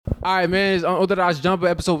All right, man. It's Unorthodox Jumper,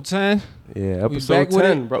 episode 10. Yeah, episode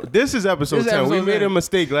 10, bro. This is episode 10. We made a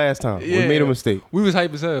mistake last time. Yeah. We made a mistake. We was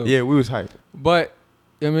hype as hell. Yeah, we was hype. But,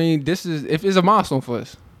 I mean, this is it's a milestone for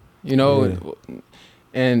us. You know? Yeah.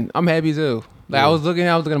 And I'm happy as hell. Like, I was looking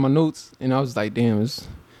at my notes, and I was like, damn, it's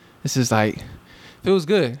just like, feels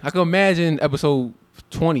good. I can imagine episode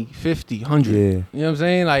 20, 50, 100. Yeah. You know what I'm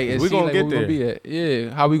saying? Like, we're going to get there. Gonna be at.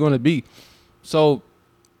 Yeah, how we going to be. So,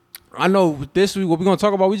 I know this week, what we're going to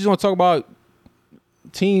talk about, we just going to talk about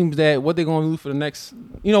teams that, what they're going to do for the next,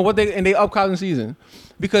 you know, what they, in their upcoming season.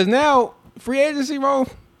 Because now, free agency, bro,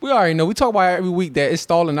 we already know. We talk about it every week that it's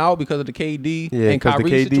stalling out because of the KD and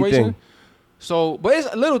Kyrie situation. Thing. So, but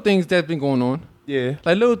it's little things that's been going on. Yeah.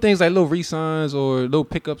 Like little things like little re-signs or little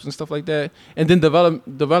pickups and stuff like that. And then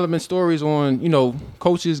development stories on, you know,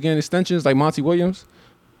 coaches getting extensions like Monty Williams.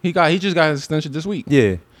 He just got his extension this week.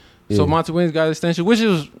 Yeah. So Monty Williams got his extension, which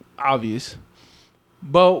is obvious.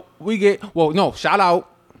 But shout out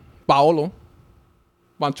Paolo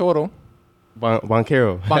Banchero.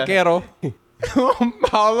 Banchero.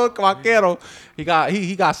 Paolo Banchero.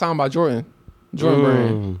 He got signed by Jordan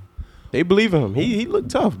Brand. They believe in him. He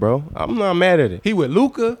looked tough, bro. I'm not mad at it. He with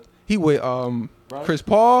Luka. He with Chris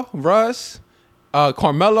Paul, Russ,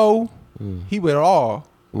 Carmelo. He with it all.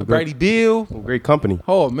 Brady Beal. Great company.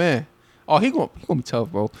 Oh man. Oh, he gonna be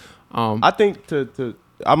tough, bro. I think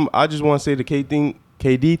I just want to say the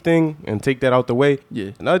KD thing and take that out the way.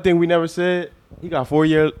 Yeah. Another thing we never said, he got 4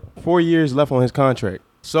 years left on his contract.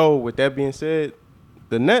 So with that being said,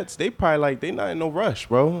 the Nets, they probably they not in no rush,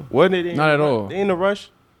 bro. Not at all. They in a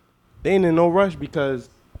rush. They ain't in no rush because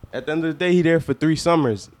at the end of the day, he there for 3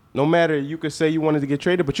 summers. No matter, you could say you wanted to get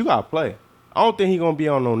traded, but you got to play. I don't think he going to be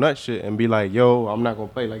on no nut shit and be like, yo, I'm not going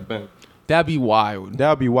to play like Ben. That'd be wild.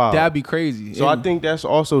 That'd be crazy. So I think that's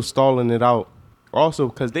also stalling it out. Also,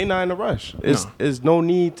 because they not in a rush. There's no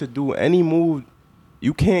need to do any move.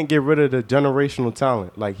 You can't get rid of the generational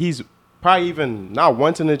talent. Like, he's probably even not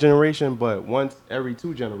once in a generation, but once every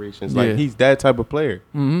 2 generations. Like, he's that type of player,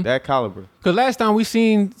 that caliber. Because last time we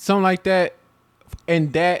seen something like that,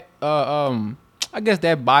 and that, I guess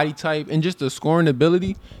that body type and just the scoring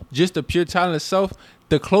ability, just the pure talent itself,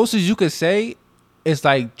 the closest you could say is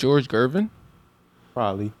like George Gervin.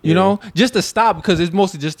 Probably. You know? Just the stop, because it's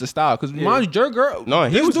mostly just the style. Because mind you, George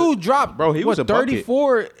Gervin, this dude dropped, bro, he was a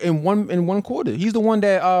 34 in one quarter. He's the one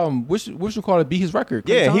that, what you call it, beat his record.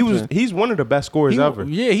 Yeah, he's one of the best scorers ever.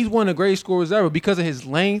 Yeah, he's one of the greatest scorers ever because of his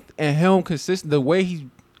length and him consistent, the way he...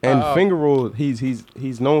 And finger roll,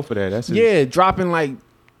 he's known for that. That's dropping like...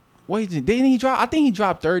 Didn't he drop? I think he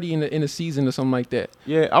dropped 30 in a season or something like that.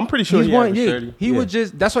 Yeah, I'm pretty sure he averaged 30. He would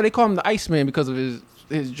just... That's why they call him the Iceman, because of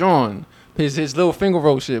his drawing. His little finger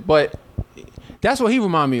roll shit. But that's what he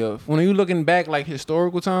remind me of. When you looking back like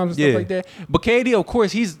historical times and stuff like that. But KD, of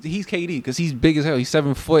course, he's KD because he's big as hell. He's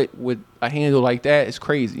 7 foot with a handle like that. It's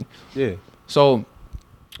crazy. Yeah. So,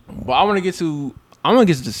 but I'm gonna get to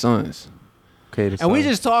the Suns. Okay. And we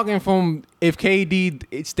just talking from if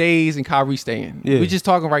KD stays and Kyrie staying. Yeah. We just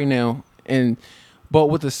talking right now. But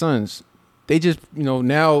with the Suns, they just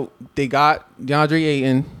now they got DeAndre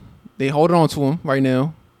Ayton. They holding on to him right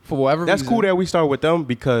now. For whatever That's reason. cool that we start with them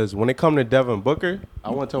because when it come to Devin Booker, I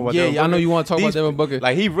want to talk about Devin Booker. I know you want to talk about Devin Booker.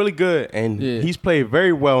 Like, he's really good, and he's played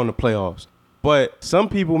very well in the playoffs. But some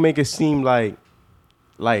people make it seem like,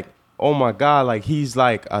 oh, my God, like he's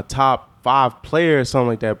like a top 5 player or something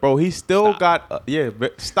like that. Bro, he's still got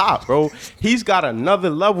stop, bro. He's got another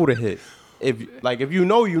level to hit. If you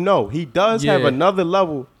know. He does have another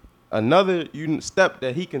level, another step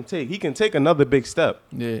that he can take. He can take another big step.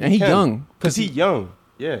 Yeah, and he's young. Because he's young.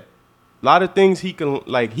 Yeah, a lot of things he can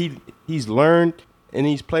he's learned in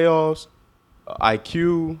these playoffs.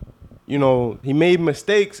 IQ, he made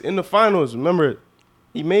mistakes in the finals. Remember,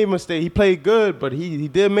 he made mistakes. He played good, but he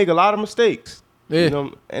did make a lot of mistakes. Yeah,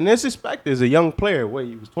 and it's expected as a young player.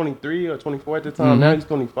 He was 23 or 24 at the time. Now he's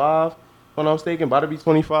 25. If I'm not mistaken, about to be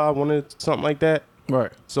 25, something like that.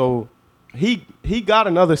 Right. So he got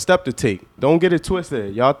another step to take. Don't get it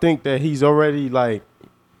twisted. Y'all think that he's already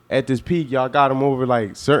at this peak, y'all got him over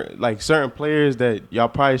certain players that y'all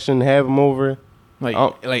probably shouldn't have him over. Like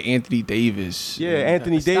Anthony Davis. Yeah,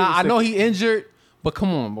 Anthony Davis. I know he injured, but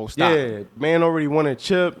come on, bro, stop. Yeah, man already won a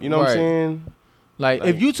chip, you know what I'm saying? Like,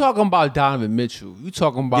 if you talking about Donovan Mitchell, you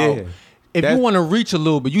talking about if you want to reach a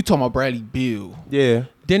little bit, you talking about Bradley Beal. Yeah.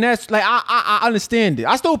 Then that's I understand it.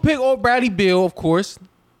 I still pick old Bradley Beal, of course.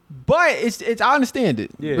 But it's I understand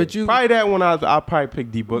it. Yeah, but you probably that one I'll probably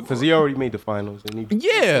pick D-Book because he already made the finals and he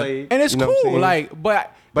played, and it's cool.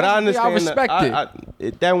 But I understand. I respect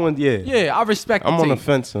it. That one, yeah, I respect. I'm on the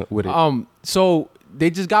fence with it. So they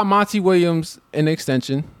just got Monty Williams an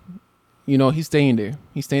extension. You know, he's staying there.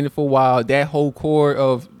 He's staying there for a while. That whole core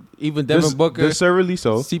of even Devin Booker, deservedly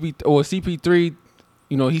so. CP3,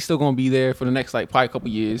 you know, he's still gonna be there for the next like probably a couple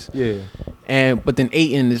years. Yeah. But then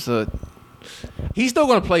Ayton is he's still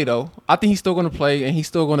gonna play though. I think he's still gonna play and he's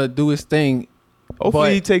still gonna do his thing.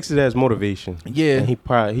 Hopefully he takes it as motivation. Yeah.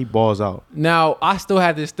 And he balls out. Now I still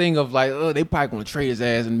have this thing of like, they probably gonna trade his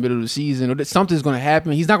ass in the middle of the season or that something's gonna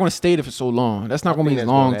happen. He's not gonna stay there for so long. That's not gonna be his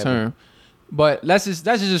long term. But let's just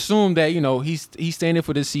assume that, you know, he's staying there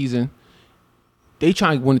for this season. They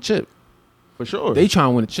trying to win the chip. For sure. They trying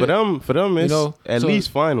to win the chip. For them it's, you know, at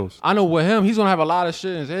least finals. I know with him, he's gonna have a lot of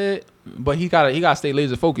shit in his head, but he gotta stay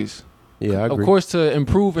laser focused. Yeah, I agree. Of course, to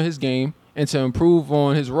improve in his game and to improve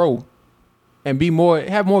on his role and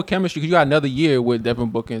have more chemistry, because you got another year with Devin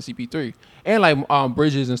Booker and CP3 and like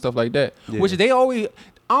Bridges and stuff like that. Yeah. Which they always,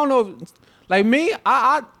 I don't know, like me,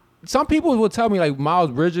 I some people will tell me like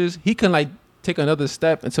Miles Bridges, he can like take another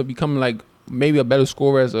step into becoming like maybe a better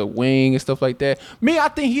scorer as a wing and stuff like that. Me, I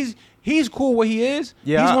think he's cool where he is.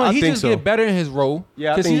 Yeah, I think so. Get better in his role.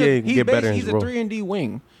 Yeah, I think he get better in his role. He's a 3-and-D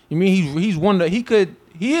wing. I mean, he is one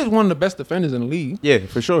of the best defenders in the league. Yeah,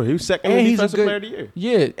 for sure. He was second defensive player of the year.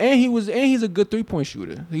 Yeah, and he's a good 3-point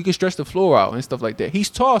shooter. He can stretch the floor out and stuff like that.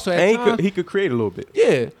 He's tall, so at times, he could create a little bit.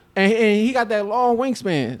 Yeah, and he got that long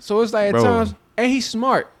wingspan. So it's like at times. And he's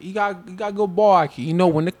smart. He got good ball IQ. He know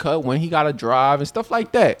when to cut, when he got to drive and stuff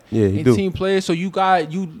like that. Yeah, he do. Team players. So you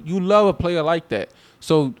love a player like that.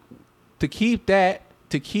 So to keep have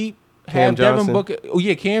Devin Booker. Oh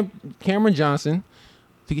yeah, Cameron Johnson.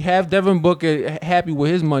 To have Devin Booker happy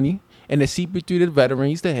with his money and the CP3 the veteran,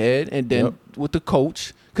 he's the head, and then with the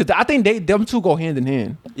coach, because I think them two go hand in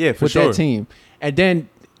hand. Yeah, for with sure. That team, and then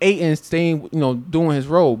Ayton staying, you know, doing his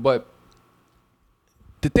role, but.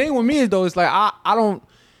 The thing with me is though, it's like I don't.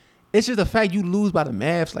 It's just the fact you lose by the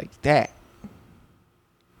Mavs like that.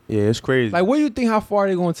 Yeah, it's crazy. Like, where do you think how far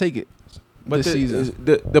they're gonna take it this season?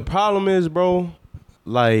 The problem is, bro,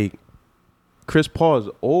 like Chris Paul is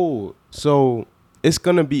old, so it's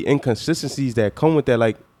gonna be inconsistencies that come with that.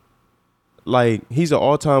 Like he's an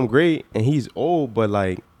all-time great and he's old, but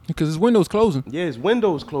like because his window's closing. Yeah, his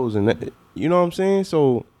window's closing. You know what I'm saying?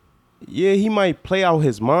 So. Yeah, he might play out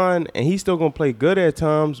his mind, and he's still gonna play good at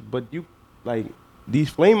times. But these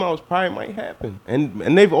flameouts probably might happen,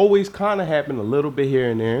 and they've always kind of happened a little bit here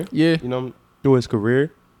and there. Yeah, you know, through his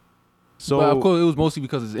career. So, but of course, it was mostly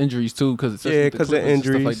because of his injuries too. Because of injuries and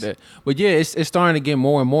stuff like that. But yeah, it's starting to get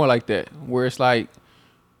more and more like that, where it's like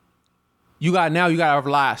you gotta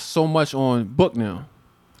rely so much on Book now,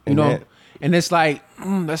 you know. And it's like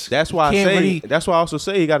that's why I also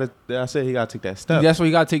say he gotta take that step. That's why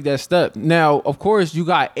you gotta take that step. Now, of course, you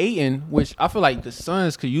got Ayton, which I feel like the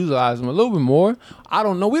Suns could utilize him a little bit more. I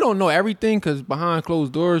don't know. We don't know everything because behind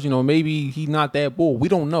closed doors, you know, maybe he's not that bull. We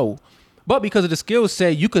don't know. But because of the skill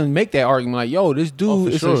set, you can make that argument like, yo, this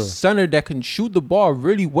dude is a center that can shoot the ball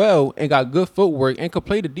really well and got good footwork and can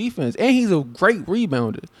play the defense. And he's a great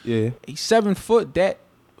rebounder. Yeah. He's 7 foot, that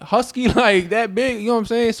husky, like that big, you know what I'm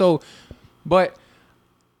saying? So but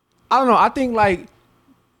I don't know. I think like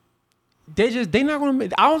they not gonna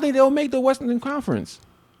make. I don't think they'll make the Western Conference.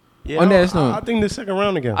 Yeah, I think the second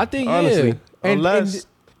round again. I think honestly, yeah. Unless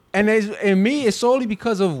and me, it's solely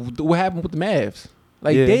because of what happened with the Mavs.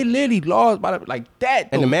 Like they literally lost by like that.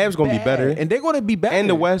 And the Mavs gonna be better, and they're gonna be better. And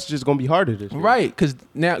the West just gonna be harder this year. Right? Because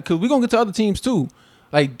we're gonna get to other teams too,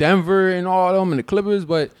 like Denver and all of them and the Clippers,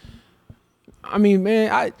 but. I mean,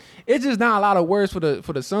 man, it's just not a lot of words for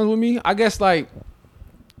the Suns with me. I guess like,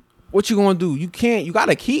 what you gonna do? You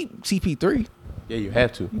gotta keep CP3. Yeah, you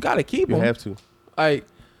have to. You gotta keep him. You have to. Like,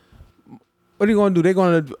 what are you gonna do? They're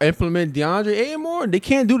gonna implement DeAndre Ayton more? They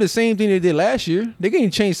can't do the same thing they did last year. They can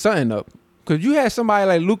change something up. Cause you had somebody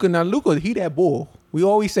like Luka. Now Luka, he that bull. We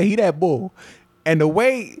always say he that bull. And the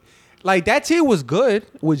way, like that team was good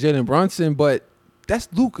with Jalen Brunson, but that's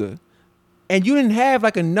Luka. And you didn't have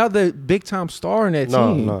like another big time star in that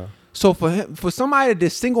team. No. So for somebody to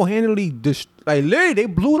single handedly, like literally, they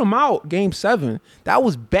blew them out Game 7. That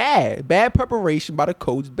was bad. Bad preparation by the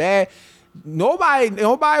coach. Bad. Nobody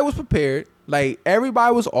was prepared. Like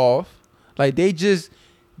everybody was off. Like they just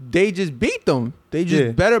beat them. They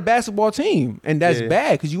just better basketball team, and that's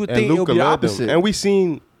bad because you would think it would be the opposite. And we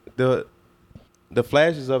seen the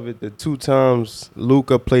flashes of it the 2 times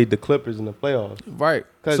Luka played the Clippers in the playoffs. Right.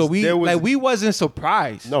 So we wasn't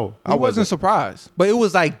surprised. No, I wasn't surprised. But it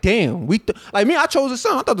was like, damn, I chose the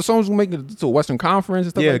Suns. I thought the Suns was going to make it to a Western Conference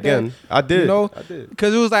and stuff like that. Yeah, again, I did. You know? I did.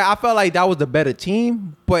 Because it was like, I felt like that was the better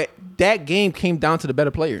team, but that game came down to the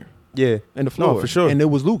better player. Yeah. And the floor. No, for sure. And it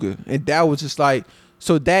was Luka. And that was just like,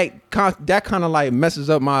 so that kind of like messes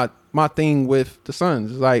up my my thing with the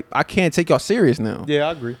Suns. It's like I can't take y'all serious now. Yeah,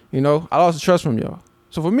 I agree. You know, I lost the trust from y'all.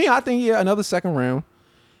 So for me, I think another second round,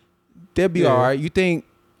 they'll be all right.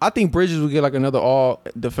 I think Bridges will get like another all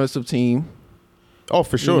defensive team. Oh,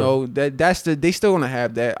 for sure. You know, they still gonna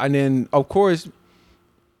have that. And then of course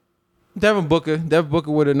Devin Booker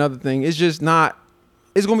with another thing. It's just not.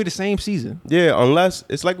 It's gonna be the same season. Yeah, unless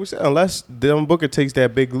it's like we said, unless Devin Booker takes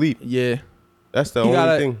that big leap. Yeah, that's the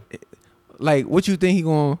only thing. Like, what you think he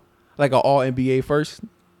going like an All NBA first?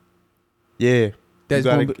 Yeah, that's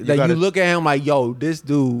gonna be, like you look at him like, yo, this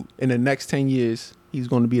dude in the next 10 years, he's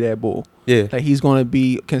gonna be that bull. Yeah, like he's gonna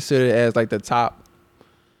be considered as like the top.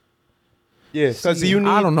 Yeah, because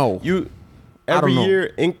I don't know. Every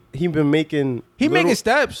year he been making. Making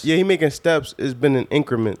steps. Yeah, he making steps. It's been in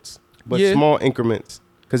increments, but small increments.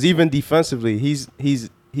 Because even defensively, he's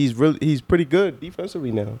pretty good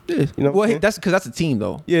defensively now. Yeah. You know, well, that's because that's a team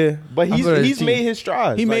though. Yeah, but he's made his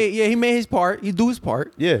strides. He made his part. He do his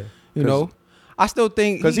part. Yeah, you know. I still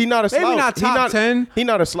think because he's not a slouch. Maybe not top 10. He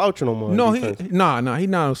not a slouch no more. No, he not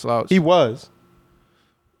a slouch. He was.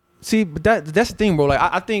 See, but that's the thing, bro. Like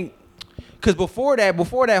I think. Because before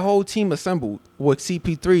that whole team assembled with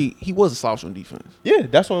CP3, he was a slouch on defense. Yeah,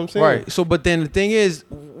 that's what I'm saying. Right. So, but then the thing is,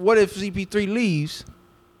 what if CP3 leaves?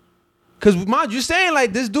 Because mind you, saying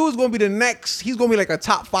like this dude's gonna be the next. He's gonna be like a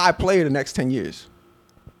top 5 player the next 10 years.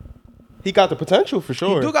 He got the potential for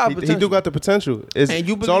sure. He do got the potential.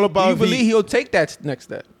 It's all about. You believe he'll take that next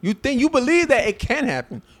step. You believe that it can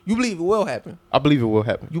happen. You believe it will happen. I believe it will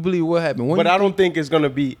happen. You believe it will happen. But I don't think it's gonna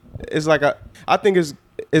be. It's like I think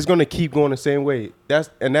it's gonna keep going the same way.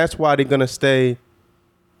 That's why they're gonna stay.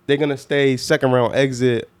 They're gonna stay second round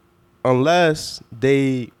exit, unless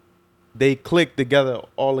they click together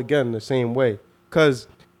all again the same way. Cause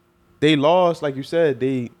they lost, like you said,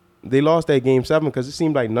 they lost that game 7 because it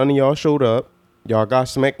seemed like none of y'all showed up. Y'all got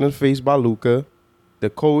smacked in the face by Luka. The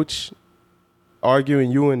coach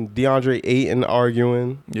arguing, you and DeAndre Ayton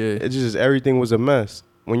arguing. Yeah, it's just everything was a mess.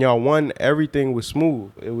 When y'all won, everything was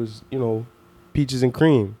smooth. It was peaches and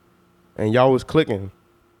cream, and y'all was clicking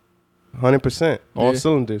 100% all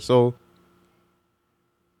cylinders. So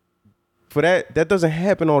for that doesn't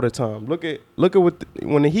happen all the time. Look at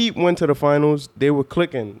when the Heat went to the finals, they were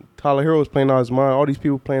clicking. Tyler Hero was playing out his mind. All these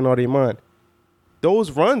people playing out their mind.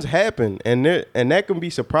 Those runs happen, and that can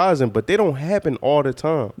be surprising, but they don't happen all the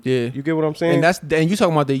time. Yeah, you get what I'm saying? And you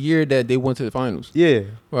talking about the year that they went to the finals. Yeah,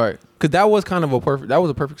 right. Because that was kind of a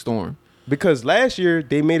perfect storm. Because last year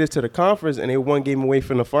they made it to the conference and they one game away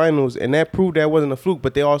from the finals, and that proved that wasn't a fluke.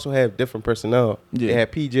 But they also have different personnel. Yeah. They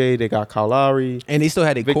had PJ, they got Kyle Lowry, and they still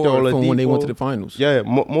had a core from when they went to the finals. Yeah,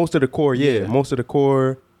 most of the core. Yeah, most of the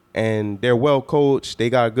core, and they're well coached.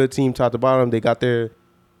 They got a good team top to bottom. They got their,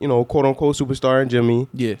 quote unquote superstar in Jimmy.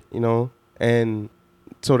 Yeah, and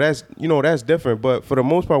so that's different. But for the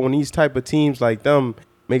most part, when these type of teams like them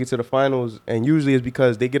make it to the finals, and usually it's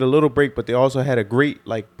because they get a little break, but they also had a great,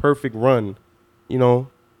 perfect run,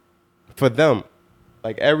 for them.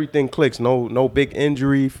 Like, everything clicks. No big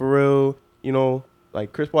injury for real,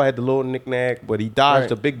 Like, Chris Paul had the little knick-knack, but he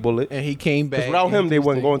dodged a big bullet. And he came back. Because without him, they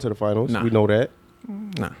wasn't going to the finals. Nah. We know that.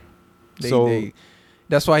 Nah.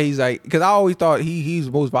 That's why he's like, because I always thought he's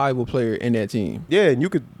the most valuable player in that team. Yeah, and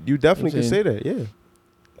you definitely could say that, yeah.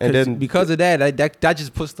 And then because of that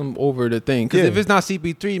just puts them over the thing. Because if it's not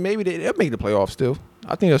CP3, maybe they'll make the playoffs still.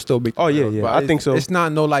 I think they'll still make the playoffs. Yeah. I think so. It's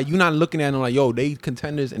not you're not looking at them like, yo, they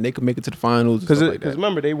contenders and they could make it to the finals. Because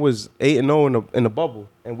remember, they was 8-0 in the bubble,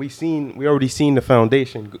 and we already seen the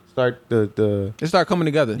foundation start it started coming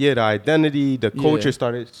together. Yeah, the identity, the culture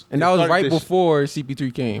started, and that was right before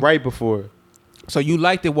CP3 came. Right before. So you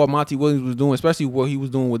liked it what Monty Williams was doing, especially what he was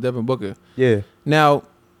doing with Devin Booker. Yeah. Now,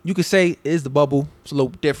 you could say it is the bubble. It's a little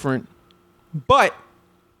different, but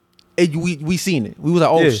we seen it. We was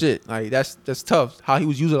like, shit, like that's tough. How he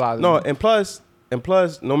was utilizing. No, it. and plus,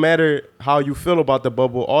 no matter how you feel about the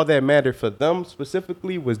bubble, all that mattered for them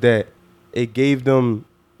specifically was that it gave them,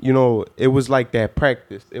 it was like that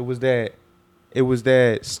practice. It was that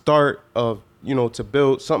start of to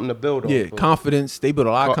build something to build on. Yeah, confidence. They built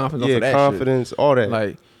a lot of confidence off of that. Confidence, shit. All that.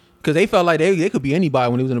 Like. Because they felt like they could be anybody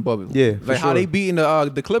when they was in the bubble. Yeah, like how they beating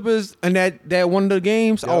the Clippers in that one of the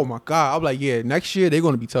games. Yep. Oh my God! I'm like, yeah, next year they're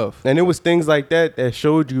gonna be tough. And it was things like that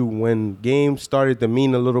showed you when games started to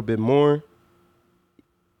mean a little bit more.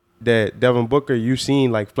 That Devin Booker, you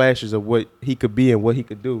seen like flashes of what he could be and what he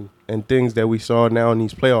could do, and things that we saw now in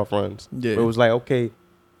these playoff runs. Yeah, it was like, okay,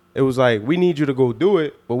 it was like we need you to go do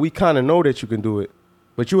it, but we kind of know that you can do it,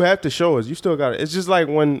 but you have to show us. You still got it. It's just like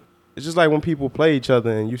when people play each other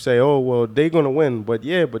and you say, oh, well, they're going to win. But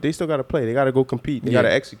they still got to play. They got to go compete. They got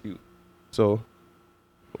to execute. So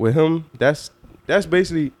with him, that's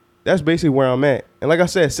basically where I'm at. And like I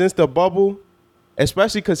said, since the bubble,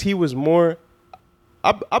 especially because he was more,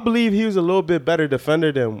 I believe he was a little bit better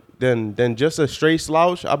defender than just a straight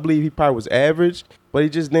slouch. I believe he probably was average, but he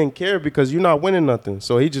just didn't care because you're not winning nothing.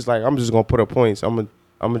 So he just like, I'm just gonna put up points. I'm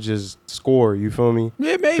gonna just score. You feel me?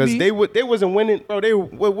 Yeah, maybe. Because they wasn't winning, bro.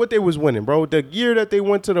 What they was winning, bro. The year that they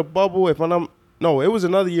went to the bubble, it was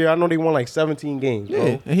another year. I know they won like 17 games, bro.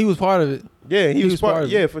 Yeah, and he was part of it. Yeah, he was part of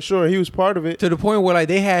it. Yeah, for sure. He was part of it. To the point where like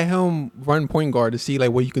they had him run point guard to see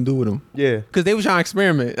like what you can do with him. Yeah. Because they was trying to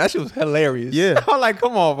experiment. That shit was hilarious. Yeah. I'm like,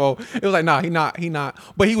 come on, bro. It was like, nah, he not.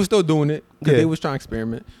 But he was still doing it because they was trying to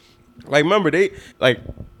experiment. Like, remember, they, like,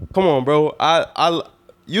 come on, bro.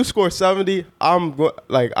 You scored 70. I'm going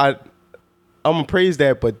to praise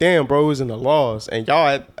that, but damn, bro, it was in the loss. And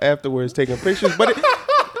y'all afterwards taking pictures. But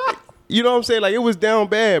you know what I'm saying? Like, it was down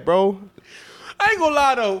bad, bro. I ain't gonna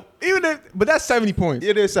lie though. But that's 70 points.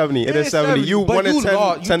 It is 70. It is 70. You won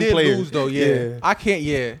at 10 did players. Lose though, yeah. I can't,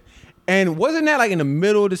 yeah. And wasn't that like in the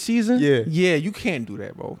middle of the season? Yeah. Yeah, you can't do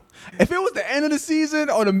that, bro. If it was the end of the season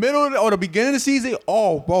or the middle or the beginning of the season,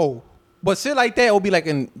 bro. But shit like that, it would be like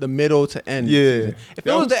in the middle to end. Yeah. Of the season. If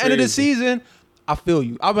it was the end of the season, I feel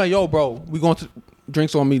you. I'll be like, yo, bro, we going to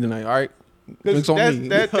drinks on me tonight, all right? Drinks on me.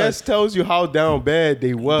 That tells you how down bad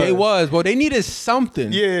they was. They was, bro. They needed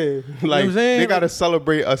something. Yeah. Like, you know what I'm saying? They got to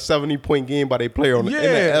celebrate a 70-point game by they player in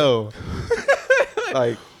the L.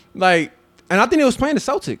 like, and I think they was playing the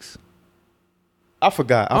Celtics. I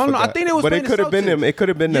forgot. I don't know. I think they was playing the Celtics. But it could have been them. It could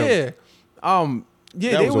have been them. Yeah.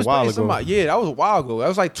 Yeah, that they was a while playing ago. somebody. Yeah, that was a while ago. That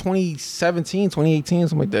was like 2017, 2018,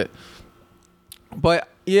 something like that. But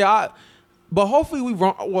yeah, but hopefully we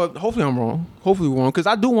wrong. Well, hopefully I'm wrong. Hopefully we're wrong because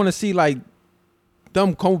I do want to see like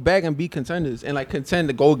them come back and be contenders and like contend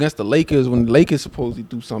to go against the Lakers when the Lakers supposedly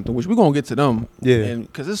do something, which we're gonna get to them. Yeah, and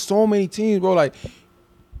because there's so many teams, bro. Like,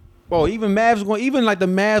 bro, even like the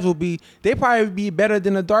Mavs will be. They probably be better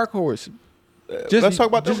than the dark horse. Let's talk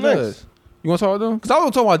about them next. You want to talk about them? Because I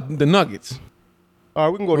was talking about the Nuggets. All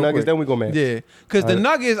right, we can go Nuggets, then we go Mavs. Yeah, because the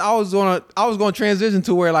Nuggets, I was gonna transition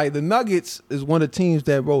to where like the Nuggets is one of the teams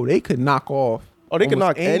that, bro, they could knock off. Oh, they could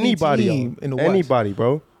knock anybody off. In the West. Anybody,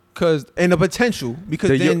 bro. And the potential because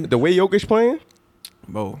the way Jokic playing,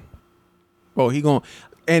 bro, he going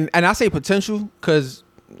and I say potential because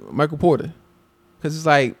Michael Porter, because it's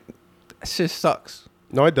like that shit sucks.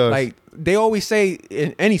 No, it does. Like they always say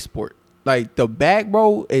in any sport, like the back,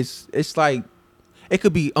 bro, it's like it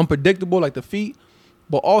could be unpredictable, like the feet.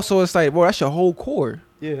 But also, it's like, bro, that's your whole core.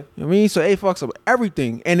 Yeah. You know what I mean? So it fucks up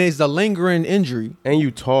everything. And it's a lingering injury. And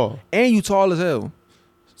you tall. as hell.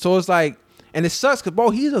 So it's like, and it sucks because, bro,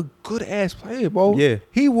 he's a good-ass player, bro. Yeah.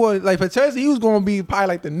 He was, like, potentially, he was going to be probably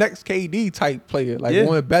like the next KD type player. Like, one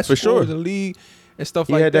of the best scorers in the league and stuff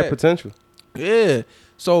like that. He had that potential. Yeah.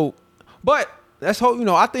 So, but let's hope,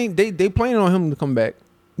 I think they planning on him to come back.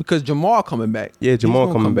 Because Jamal coming back. Yeah,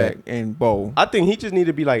 Jamal coming back. And, bro. I think he just need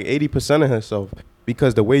to be like 80% of himself.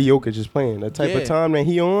 Because the way Jokic is playing, the type of time that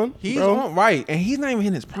he's on, right, and he's not even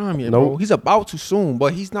in his prime yet, nope. bro. He's about to soon,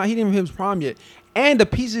 but he didn't even hit his prime yet. And the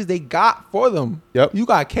pieces they got for them, you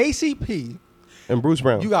got KCP and Bruce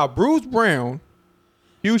Brown. You got Bruce Brown,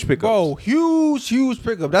 huge pickup, bro, huge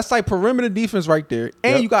pickup. That's like perimeter defense right there,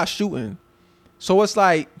 and you got shooting. So it's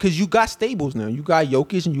like, because you got stables now. You got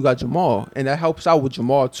Jokic and you got Jamal. And that helps out with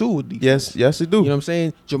Jamal, too, with defense. Yes, it do. You know what I'm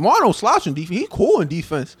saying? Jamal don't slouch in defense. He's cool in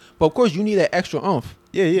defense. But, of course, you need that extra oomph.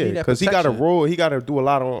 Yeah. Because he got to roll. He got to do a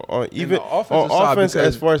lot on even on offense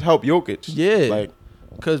as far as help Jokic. Yeah. Like,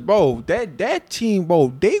 because, bro, that team,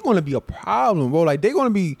 bro, they going to be a problem, bro. Like, they're going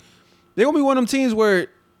to be one of them teams where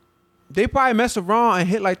they probably mess around and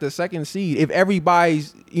hit like the second seed. If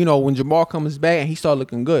everybody's, when Jamal comes back and he start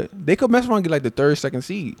looking good, they could mess around and get like the third, second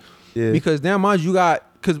seed. Yeah. Because now, mind you,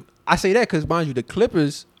 because I say that because, mind you, the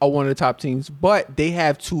Clippers are one of the top teams, but they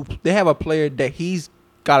have a player that he's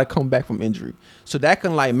got to come back from injury. So that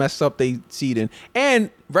can like mess up their seeding.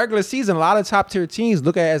 And regular season, a lot of top tier teams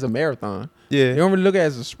look at it as a marathon. Yeah. They don't really look at it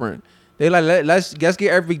as a sprint. They like, let's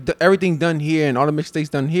get everything done here and all the mistakes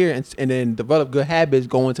done here and then develop good habits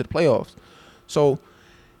going to the playoffs. So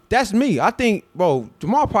that's me. I think, bro,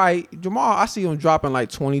 Jamal, I see him dropping like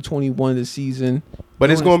 2021 this season.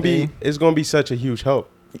 But it's gonna be such a huge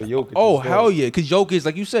help for Jokic. Oh, hell yeah. Because Jokic,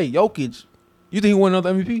 like you say, you think he won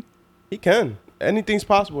another MVP? He can. Anything's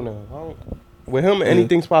possible now. With him,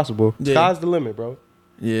 anything's possible. Yeah. Sky's the limit, bro.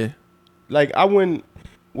 Yeah. Like, I wouldn't,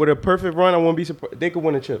 with a perfect run, I wouldn't be surprised. They could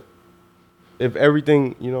win a chip. If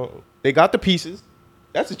everything, they got the pieces.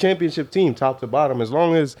 That's a championship team, top to bottom. As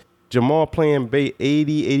long as Jamal playing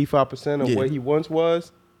 80, 85% of what he once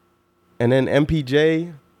was, and then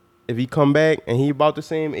MPJ if he come back and he about the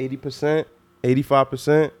same 80%,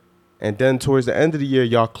 85%, and then towards the end of the year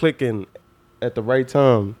y'all clicking at the right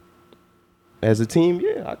time as a team,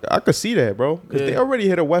 yeah, I could see that, bro. Because they already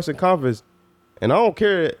hit a Western Conference, and I don't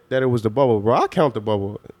care that it was the bubble, bro. I count the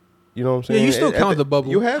bubble. You know what I'm saying? Yeah, you still count the bubble.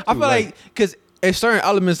 You have to. I feel like because at certain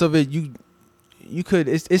elements of it, you could.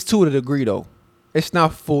 It's to a degree though. It's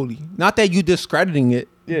not fully. Not that you discrediting it,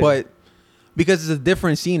 but because it's a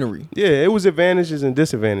different scenery. Yeah, it was advantages and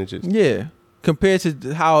disadvantages. Yeah, compared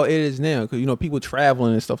to how it is now, because people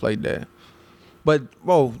traveling and stuff like that. But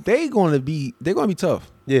bro, they're gonna be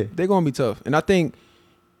tough. Yeah, they're gonna be tough, and I think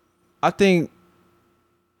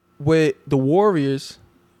with the Warriors,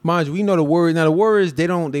 mind you, we know the Warriors. Now the Warriors, they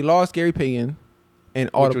lost Gary Payton and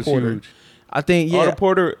Otto Porter. Huge. I think Otto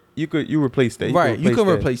Porter, you replace that. You can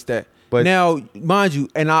replace that. But now, mind you,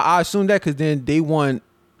 and I assume that because then they want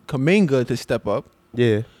Kuminga to step up.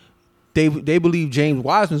 Yeah. They believe James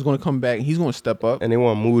Wiseman's going to come back and he's going to step up. And they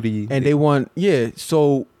want Moody. And they want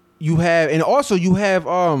so you have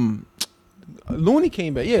Looney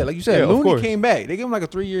came back. Yeah, like you said, Looney came back. They give him like a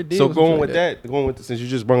 3-year deal. So going with since you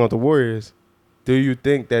just brought up the Warriors, do you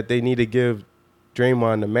think that they need to give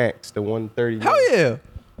Draymond the max, the 130? Hell yeah.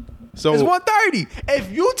 So it's 130.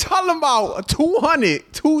 If you tell them about 200,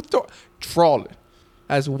 trolling.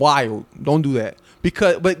 That's wild. Don't do that.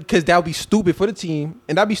 Because that would be stupid for the team,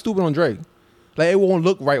 and that'd be stupid on Dre. Like, it won't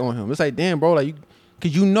look right on him. It's like, damn, bro, like,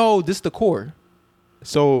 because this the core.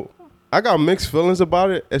 So I got mixed feelings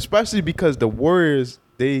about it, especially because the Warriors,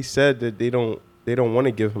 they said that they don't want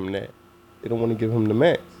to give him that. They don't want to give him the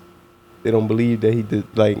max. They don't believe that he did.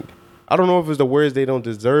 Like, I don't know if it's the Warriors they don't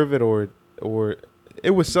deserve it or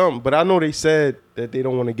it was something, but I know they said that they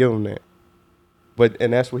don't want to give him that.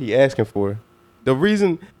 And that's what he asking for. The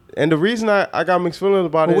reason I got mixed feelings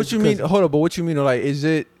about it. What you mean? Hold up, but what you mean? Like, is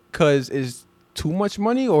it because it's too much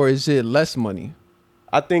money or is it less money?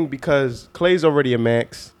 I think because Klay's already a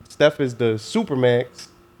max. Steph is the super max.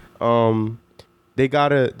 They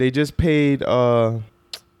just paid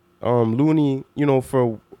Looney,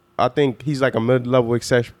 for, I think he's like a mid-level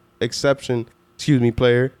exception,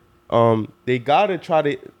 player. They gotta try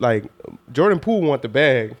to, like, Jordan Poole want the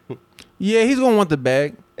bag. Yeah, he's gonna want the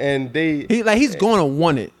bag, and he's gonna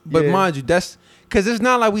want it. But mind you, that's because it's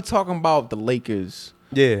not like we talking about the Lakers.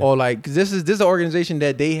 Yeah. Or like, cause this is an organization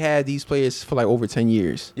that they had these players for like over 10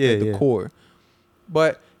 years. Yeah, the core.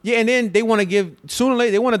 But yeah, and then they want to give sooner or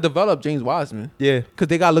later they want to develop James Wiseman. Yeah. Because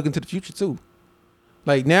they gotta look into the future too.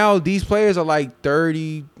 Like now these players are like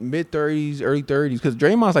 30, mid 30s, early 30s. Because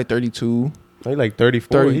Draymond's like 32. He like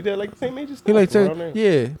 34. He did like the same age as Steph. He like 30,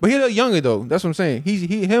 yeah, but he a little younger though. That's what I'm saying.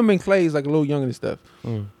 Him and Klay is like a little younger than Steph.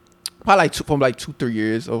 Probably like from like 2-3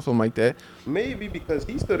 years or something like that. Maybe because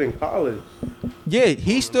he stood in college. Yeah,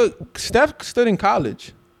 Steph stood in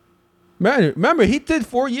college. Remember, he did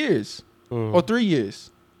 4 years or 3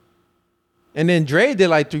 years, and then Dre did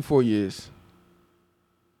like 3-4 years.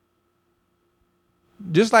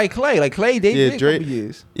 Just like Klay, they did a couple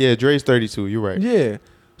years. Yeah, Dre's 32. You're right. Yeah,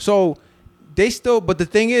 so. They still, but the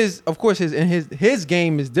thing is, of course, his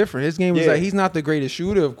game is different. His game is like he's not the greatest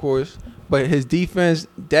shooter, of course, but his defense,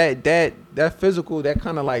 that physical, that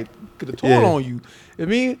kind of like could have told on you. I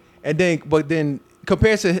mean, but then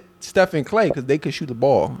compared to Steph and Klay, because they could shoot the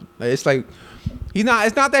ball, like, it's like he's not.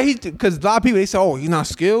 It's not that because a lot of people they say, oh, he's not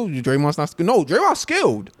skilled. Draymond's not skilled. No, Draymond's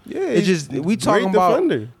skilled. Yeah, it's just we talking about.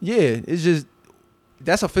 Defender. Yeah, it's just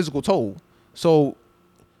that's a physical toll. So,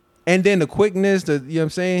 and then the quickness, you know what I'm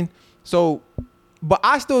saying. So, but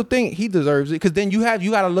I still think he deserves it because then you got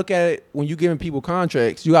to look at it when you giving people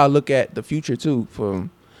contracts. You got to look at the future too for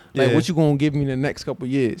like what you gonna give me in the next couple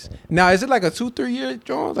of years. Now, is it like a 2-3 year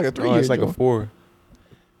Jones? Like a 3 year? It's like a 4.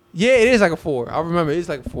 Yeah, it is like a 4. I remember it's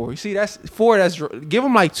like a 4. You see, that's 4. That's give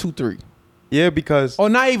him like 2-3. Yeah, because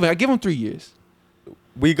not even. I give him 3 years.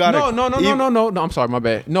 We got no. I'm sorry, my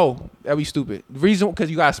bad. No, that'd be stupid. The reason because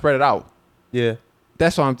you gotta spread it out. Yeah,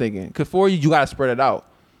 that's what I'm thinking. Because 4 years you gotta spread it out.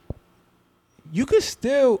 You could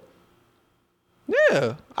still,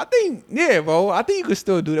 I think you could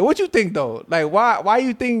still do that. What you think though? Like, why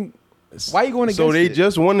you think, why you going against it? So they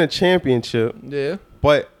just won the championship. Yeah.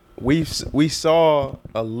 But we saw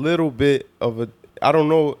a little bit of I don't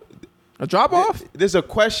know. A drop off? There's a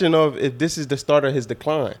question of if this is the start of his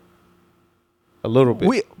decline. A little bit.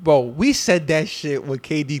 We said that shit when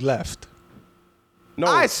KD left. No.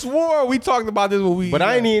 I swore we talked about this when we. But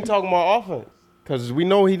I ain't even talking about offense. Because we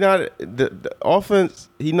know he not the offense.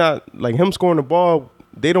 He not like him scoring the ball.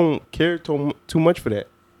 They don't care too much for that.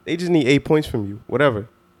 They just need 8 points from you, whatever.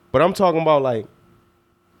 But I'm talking about like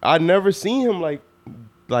I never seen him like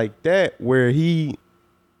that where he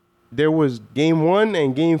there was game 1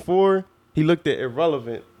 and game 4, he looked at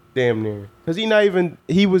irrelevant damn near. Because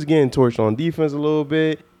he was getting torched on defense a little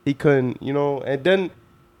bit. He couldn't, and then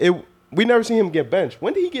we never seen him get benched.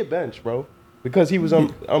 When did he get benched, bro? Because he was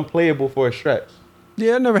unplayable for a stretch.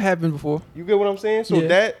 Yeah, it never happened before. You get what I'm saying? So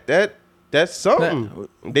that's something.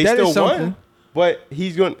 They that still won, but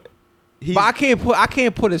but I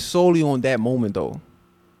can't put it solely on that moment though,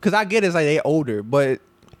 because I get it's like they older, but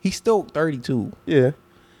he's still 32. Yeah.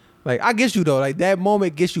 Like, I get you, though. Like, that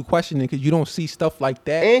moment gets you questioning because you don't see stuff like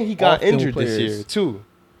that. And he got injured this year, too.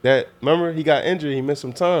 Remember, he got injured. He missed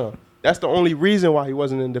some time. That's the only reason why he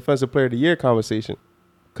wasn't in Defensive Player of the Year conversation.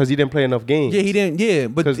 Because he didn't play enough games. Yeah, he didn't. Yeah,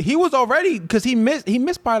 but he was already, because he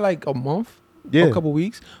missed by like a month, a couple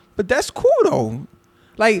weeks. But that's cool, though.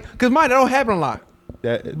 Like, because that don't happen a lot.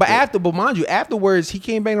 But mind you, afterwards, he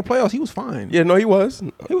came back in the playoffs. He was fine. Yeah, no, he was.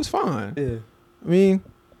 He was fine. Yeah. I mean,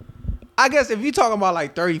 I guess if you're talking about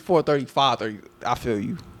like 34, 35, 30, I feel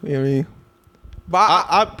you. You know what I mean? But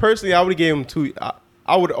I personally, I would have gave him 2.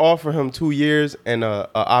 I would offer him 2 years and a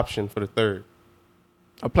option for the third.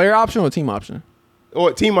 A player option or a team option?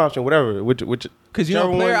 Or team option, whatever. Which because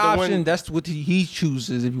player option, that's what he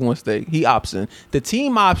chooses if he wants to stay. He opts in. The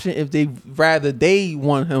team option, if they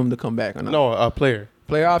want him to come back or not. No, a player.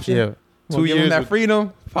 Player option? Yeah. 2 years. Give him that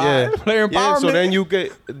freedom. Fine. Yeah. Player empowerment. Yeah, so then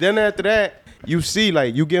then after that, you see,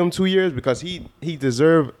 like, you give him 2 years because he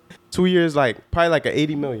deserved 2 years, like, probably like a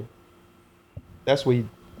 $80 million. That's what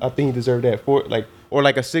I think he deserved that for, like, or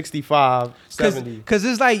like a 65, 70. Because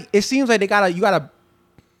it's like, it seems like it's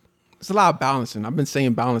a lot of balancing. I've been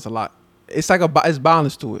saying balance a lot. It's like it's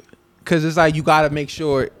balance to it. Because it's like, you got to make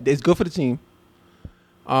sure it's good for the team.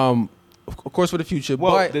 Of course, for the future,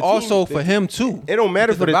 but also for him too. It don't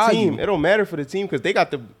matter for the team. It don't matter for the team because they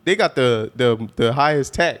got the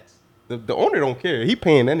highest tax. The owner don't care. He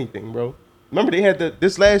paying anything, bro. Remember they had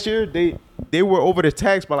this last year. They were over the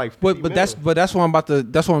tax by like. But that's what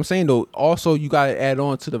I'm saying though. Also, you got to add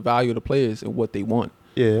on to the value of the players and what they want.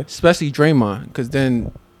 Yeah. Especially Draymond, because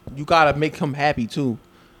then you got to make him happy too.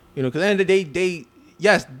 Because at the end of the day,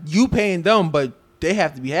 yes, you paying them, but they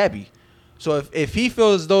have to be happy. So if he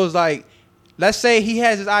feels those like, let's say he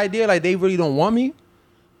has his idea like they really don't want me,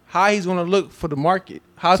 how he's gonna look for the market?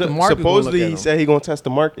 How's the market? Supposedly he said he gonna test the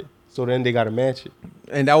market. So then they got to match it.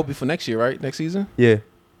 And that would be for next year, right? Next season? Yeah.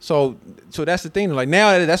 So that's the thing. Like,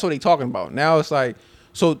 now that's what they talking about. Now it's like,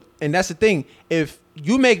 and that's the thing. If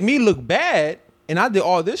you make me look bad and I did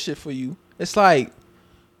all this shit for you, it's like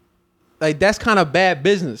that's kind of bad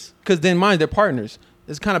business. Because then they're partners.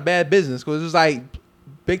 It's kind of bad business. Because it's like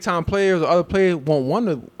big time players or other players won't want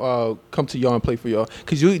to come to y'all and play for y'all.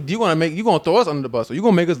 Because you're gonna throw us under the bus. Or you're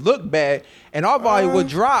gonna make us look bad. And our value will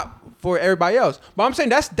drop for everybody else. But I'm saying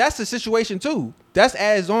that's the situation too. That's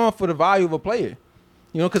adds on for the value of a player.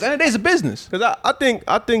 Because at the end of the day, it's a business. Because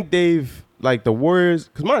I think they've, like, the Warriors,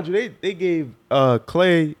 because mind you, they gave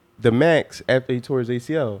Clay the max after he tore his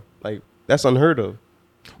ACL. Like, that's unheard of.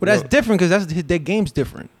 Well, that's different because their game's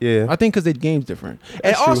different. Yeah. I think because their game's different.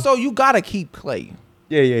 And also, you got to keep Clay.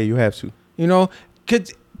 Yeah, you have to.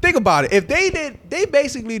 Because think about it. If they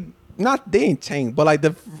basically, they ain't changed, but like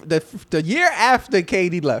the year after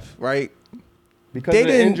KD left, right? Because of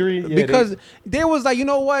the injury? Yeah, because they was like, you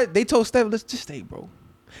know what? They told Steph, let's just stay, bro.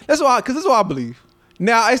 Because this is what I believe.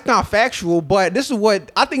 Now, it's not factual, but this is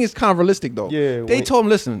what I think is kind of realistic, though. Yeah. They told him,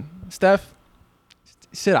 listen, Steph,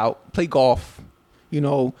 sit out, play golf,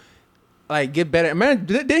 like get better. Man,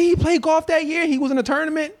 did he play golf that year? He was in a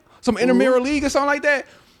tournament? Some intramural league or something like that?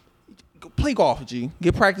 Play golf, G.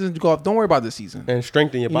 Get practice in golf. Don't worry about this season. And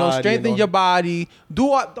strengthen your body. Strengthen your body.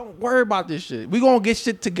 Don't worry about this shit. We're going to get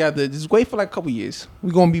shit together. Just wait for like a couple years.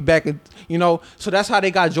 We're going to be back. So that's how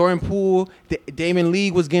they got Jordan Poole. Damon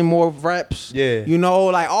Lee was getting more reps. Yeah.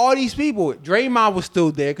 Like all these people. Draymond was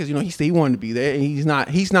still there because, he said he wanted to be there.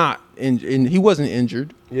 And he wasn't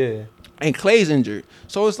injured. Yeah. And Clay's injured.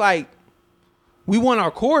 So it's like, we want our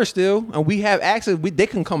core still, and we have access. They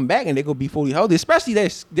can come back and they could be fully healthy. Especially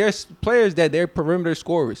there's players that they're perimeter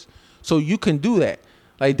scorers, so you can do that.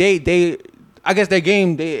 Like I guess their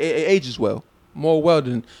game it ages more well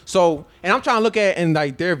than so. And I'm trying to look at it in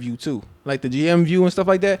like their view too, like the GM view and stuff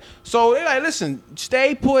like that. So they're like, listen,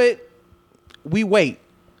 stay put. We wait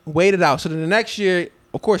it out. So then the next year,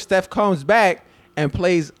 of course, Steph comes back and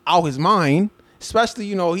plays out his mind. Especially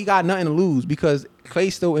he got nothing to lose because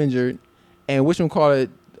Clay's still injured. And Draymond,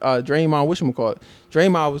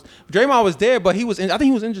 Draymond was there, but I think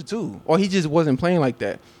he was injured too. Or he just wasn't playing like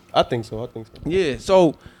that. I think so. Yeah,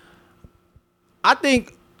 so I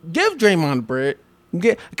think give Draymond the bread.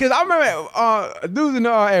 Because I remember dudes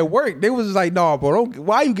at work, they was just like, "No, bro,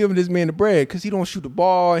 why are you giving this man the bread? Because he don't shoot the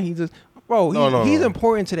ball and he just, bro, he's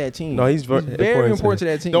important to that team. No, he's very important to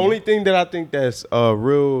that team. The only thing that I think that's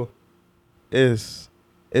real is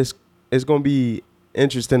it's gonna be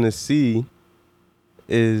interesting to see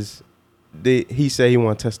is he said he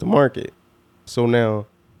want to test the market. So now,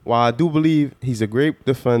 while I do believe he's a great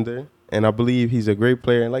defender and I believe he's a great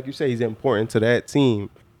player, and like you say, he's important to that team,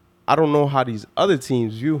 I don't know how these other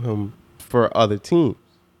teams view him for other teams.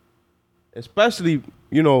 Especially,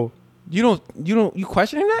 you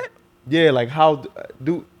questioning that? Yeah, like how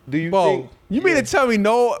do you think? You mean to tell me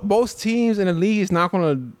most teams in the league is not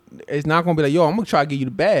gonna be like, yo, I'm gonna try to get you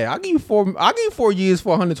the bag. I'll give you 4 years for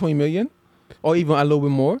 120 million, or even a little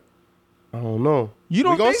bit more. I don't know. You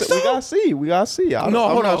don't think so? We gotta see. I'm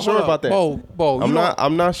not sure about that.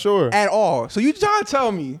 I'm not sure at all. So you trying to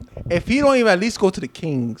tell me if he don't even at least go to the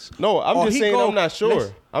Kings? No, I'm just saying I'm not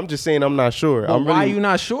sure. I'm just saying I'm not sure. Why are you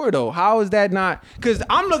not sure though? How is that not? Because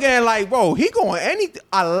I'm looking at it like, bro, he going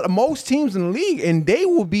most teams in the league and they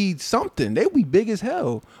will be something. They will be big as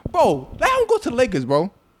hell, bro. Let him go to the Lakers, bro.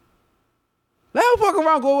 Let him fuck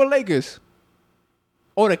around, go with Lakers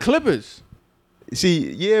or the Clippers.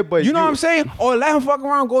 See, yeah, but you know what I'm saying? Or let him fuck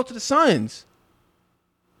around, go to the Suns.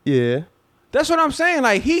 Yeah, that's what I'm saying.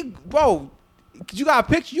 Like you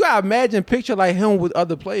gotta imagine picture like him with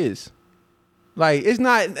other players. Like it's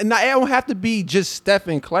not. It don't have to be just Steph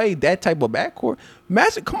and Clay, that type of backcourt.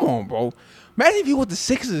 Imagine, come on, bro. Imagine if you with the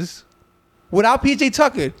Sixers without PJ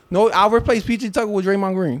Tucker. No, I'll replace PJ Tucker with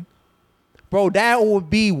Draymond Green. Bro, that would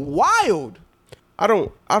be wild. I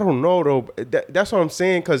don't know though. That's what I'm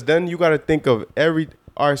saying. Cause then you got to think of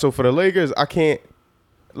all right. So for the Lakers, I can't.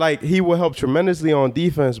 Like he will help tremendously on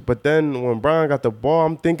defense, but then when Brian got the ball,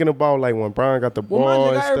 I'm thinking about like when Brian got the ball.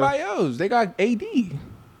 Well, they got everybody else. They got AD.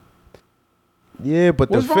 Yeah,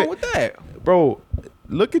 but what's wrong with that, bro?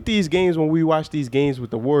 Look at these games when we watch these games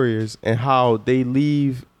with the Warriors and how they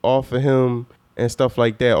leave off of him and stuff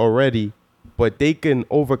like that already. But they can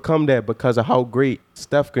overcome that because of how great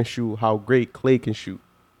Steph can shoot, how great Clay can shoot.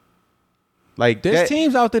 Like there's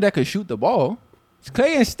teams out there that can shoot the ball.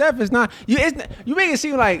 Clay and Steph is not. You make it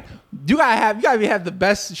seem like you gotta have the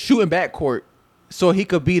best shooting backcourt, so he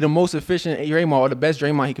could be the most efficient Draymond or the best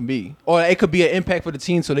Draymond he can be, or it could be an impact for the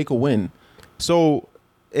team so they could win. So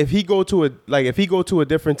if he go to a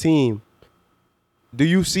different team, do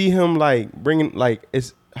you see him like bringing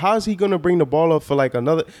how is he gonna bring the ball up for like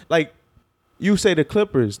another like? You say the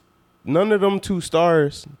Clippers, none of them two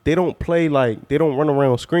stars, they don't run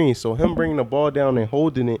around screens. So him bringing the ball down and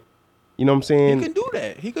holding it, you know what I'm saying? He can do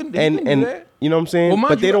that. He can do that. You know what I'm saying? Well,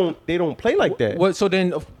 but they don't play like that.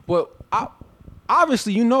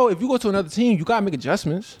 Obviously, if you go to another team, you gotta make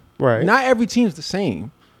adjustments. Right. Not every team's the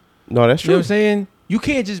same. No, that's true. You know what I'm saying? You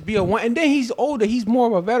can't just be a one. And then he's older. He's more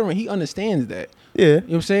of a veteran. He understands that. Yeah. You know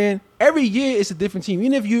what I'm saying? Every year it's a different team.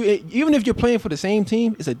 Even if you're playing for the same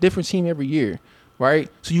team, it's a different team every year, right?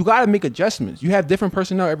 So you got to make adjustments. You have different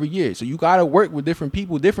personnel every year. So you got to work with different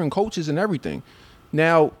people, different coaches and everything.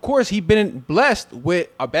 Now, of course, he's been blessed with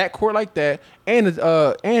a backcourt like that and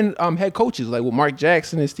head coaches like with Mark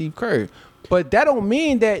Jackson and Steve Kerr. But that don't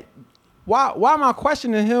mean that why am I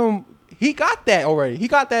questioning him? He got that already. He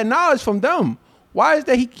got that knowledge from them. Why is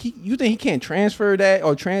that you think he can't transfer that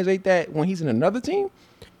or translate that when he's in another team?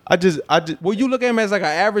 I just will you look at him as like an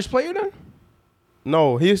average player then?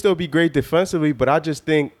 No, he'll still be great defensively, but I just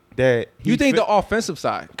think that the offensive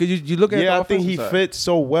side because you look at the offensive side. I think he fits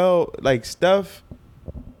so well. Like Steph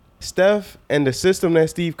and the system that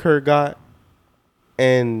Steve Kerr got,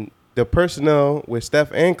 and the personnel with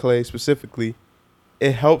Steph and Clay specifically,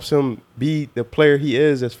 it helps him be the player he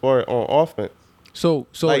is as far on offense. So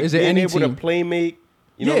like is it any able team? to play make?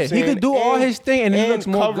 You know what I'm saying? He could do all his thing and he looks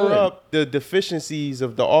more good. Cover up the deficiencies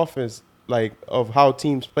of the offense, like of how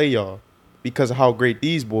teams play y'all, because of how great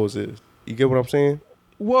these boys is. You get what I'm saying?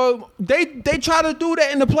 Well, they try to do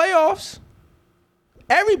that in the playoffs.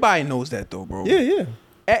 Everybody knows that though, bro. Yeah.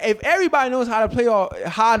 If everybody knows how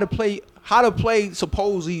to play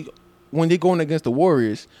supposedly when they're going against the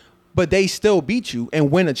Warriors, but they still beat you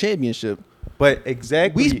and win a championship. But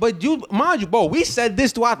exactly. Mind you, bro, we said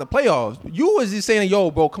this throughout the playoffs. You was just saying,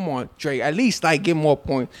 yo, bro, come on, Dre, at least like get more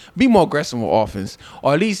points, be more aggressive with offense,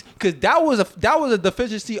 or at least because that was a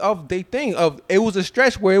deficiency of they thing of it was a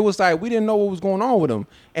stretch where it was like we didn't know what was going on with him,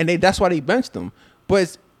 and that's why they benched him.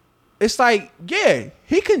 But it's like, yeah,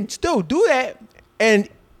 he can still do that, and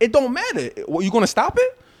it don't matter. You gonna stop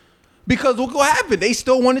it? Because look what happened. They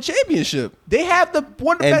still won the championship. They have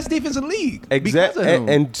one of the best defense in the league. Exactly.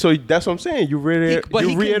 And so that's what I'm saying. You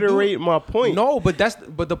reiterate my point. No, but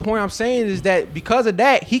the point I'm saying is that because of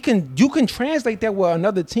that, you can translate that with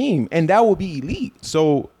another team, and that will be elite.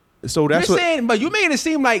 So that's saying, but you made it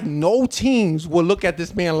seem like no teams will look at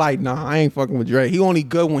this man like, nah, I ain't fucking with Dre. He only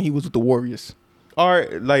good when he was with the Warriors. All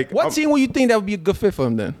right, like what team would you think that would be a good fit for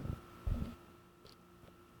him then?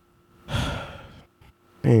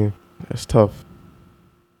 Man, that's tough.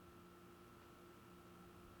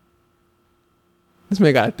 This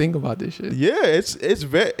man gotta think about this shit. Yeah, it's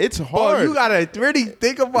hard. Bro, you gotta really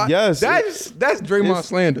think about. Yes, that's Draymond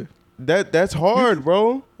slander. That's hard,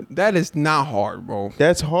 bro. That is not hard, bro.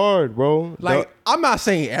 That's hard, bro. Like I'm not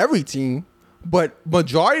saying every team, but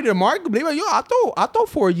majority of the market, believe it, yo, I throw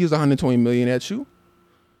 4 years, 120 million at you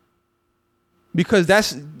because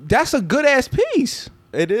that's a good ass piece.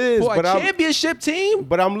 It is for a championship team.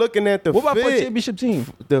 But I'm looking at the what about fit. For a championship team?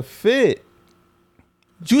 The fit.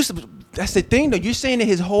 That's the thing, though. You're saying that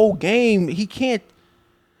his whole game, he can't.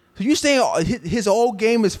 So you're saying his whole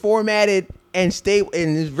game is formatted and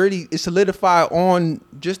is solidified on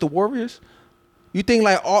just the Warriors? You think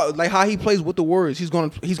like how he plays with the Warriors, he's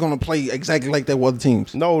gonna play exactly like that with other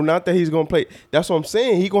teams? No, not that he's gonna play. That's what I'm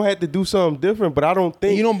saying. He gonna have to do something different. But I don't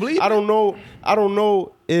think you don't believe. I don't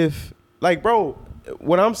know if like, bro.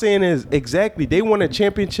 What I'm saying is exactly they won a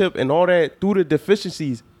championship and all that through the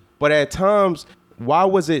deficiencies. But at times, why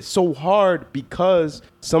was it so hard? Because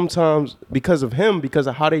sometimes because of him, because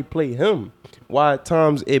of how they play him. Why at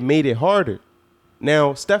times it made it harder.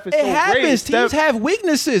 Now Steph is so great. It happens. Teams have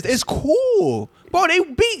weaknesses. It's cool, bro. They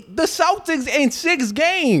beat the Celtics in 6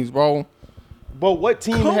 games, bro. But what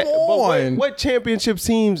team? Come on. What championship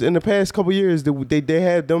teams in the past couple years they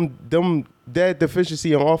had them that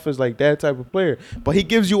deficiency on offense like that type of player? But he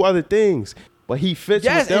gives you other things. But he fits.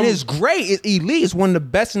 Yes, with them. and it's great. It's elite. It's one of the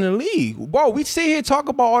best in the league. Bro, we sit here talk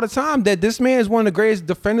about all the time that this man is one of the greatest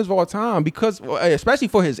defenders of all time because, especially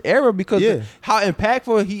for his era, because how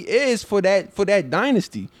impactful he is for that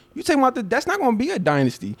dynasty. You talking about that's not going to be a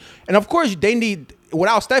dynasty, and of course they need.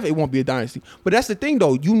 Without Steph, it won't be a dynasty. But that's the thing,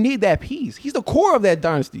 though. You need that piece. He's the core of that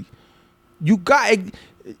dynasty. You got.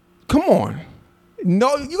 Come on.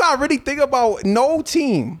 No, you got to really think about no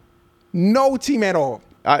team at all.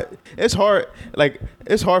 It's hard. Like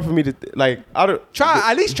it's hard for me to like.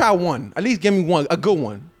 At least try one. At least give me one, a good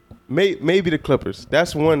one. Maybe the Clippers.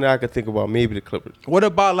 That's one that I could think about. Maybe the Clippers. What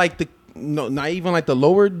about like not even like the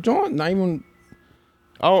lower joint? Not even.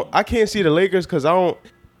 I can't see the Lakers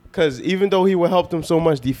because even though he will help them so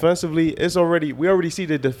much defensively, we already see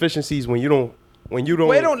the deficiencies when you don't.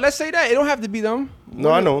 Wait, let's say that it don't have to be them.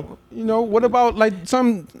 No, I know. You know what about like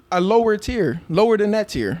a lower tier, lower than that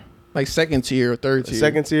tier, like second tier or third tier?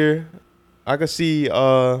 Second tier, I could see.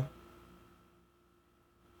 The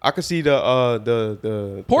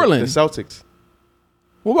Portland, the Celtics.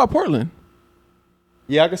 What about Portland?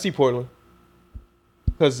 Yeah, I can see Portland.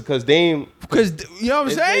 Because Dame, you know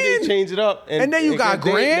what I'm saying? They change it up, and then you got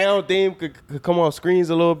Grant. Now Dame could come off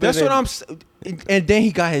screens a little bit. That's what I'm. And then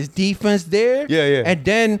he got his defense there. Yeah. And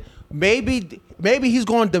then maybe he's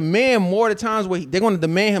going to demand more of the times where they're going to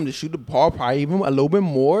demand him to shoot the ball probably even a little bit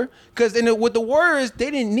more. Because with the Warriors,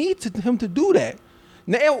 they didn't need him to do that.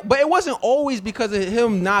 But it wasn't always because of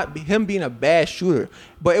him being a bad shooter.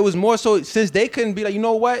 But it was more so since they couldn't be like, you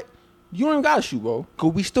know what? You don't even got to shoot, bro.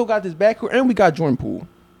 Because we still got this backcourt and we got Jordan Poole.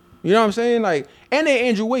 You know what I'm saying? Like, and then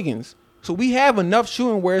Andrew Wiggins. So we have enough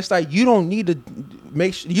shooting where it's like you don't need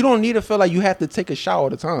to feel like you have to take a shot all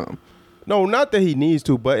the time. No, not that he needs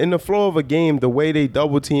to, but in the flow of a game, the way they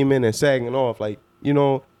double team in and sagging off, like, you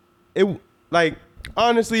know, it like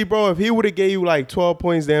honestly, bro, if he would have gave you like 12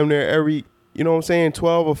 points damn near every, you know what I'm saying,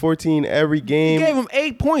 12 or 14 every game. He gave him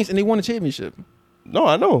 8 points and they won the championship. No,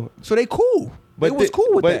 I know. So they cool. But it was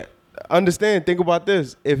cool with that. Understand, think about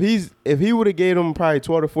this. If he would have gave them probably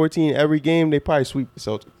 12 to 14 every game, they probably sweep the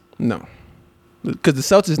Celtics. No. Because the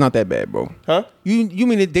Celtics not that bad, bro. Huh? You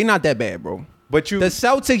mean they not that bad, bro. But the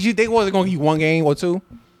Celtics, they wasn't going to give you 1 game or 2?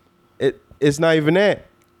 It's not even that.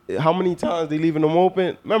 How many times they leaving them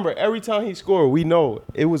open? Remember, every time he scored, we know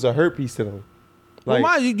it was a hurt piece to them. Like,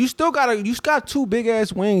 well, you still got 2 big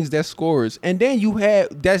ass wings that scores, and then you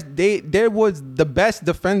had there was the best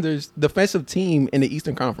defensive team in the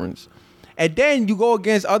Eastern Conference, and then you go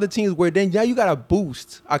against other teams where then you got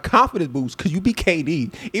a confidence boost because you beat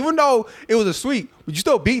KD, even though it was a sweep, but you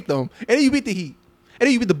still beat them, and then you beat the Heat, and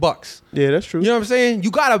then you beat the Bucks. Yeah, that's true. You know what I'm saying?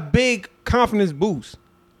 You got a big confidence boost,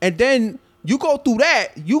 and then you go through that.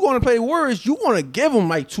 You going to play the Warriors. You want to give them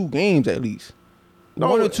like 2 games at least.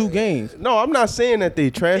 1 or 2 games. No, I'm not saying that they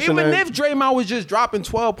trash. Even if Draymond was just dropping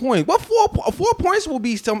 12 points, what 4 points will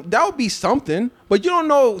be that would be something. But you don't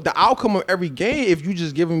know the outcome of every game if you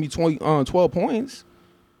just giving me 12 points.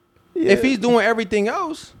 Yeah. If he's doing everything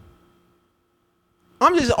else,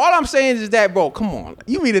 all I'm saying is that, bro, come on.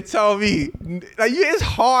 You mean to tell me like it's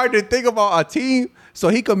hard to think about a team so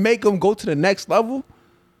he can make them go to the next level?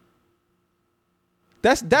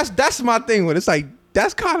 That's my thing with it. It's like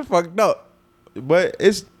that's kind of fucked up. But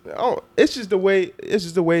it's just the way like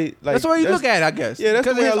that's the way you look at it, I guess. Yeah, that's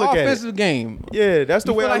the way I look at it. Offensive game. Yeah, that's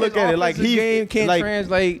the way I look at it. Like he game can't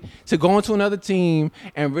translate to going to another team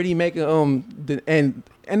and really making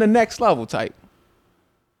the next level type.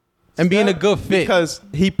 And being a good fit. Because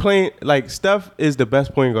he playing like Steph is the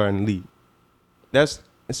best point guard in the league. That's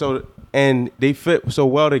so, and they fit so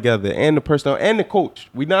well together, and the personnel and the coach.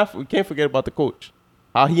 We can't forget about the coach.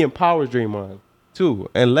 How he empowers Draymond too,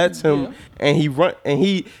 and lets him, and he runs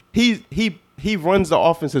the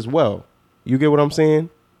offense as well. You get what I'm saying?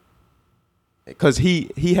 Because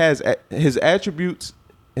he has his attributes.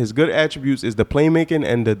 His good attributes is the playmaking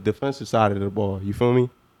and the defensive side of the ball. You feel me?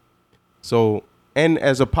 So, and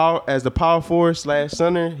as the power forward /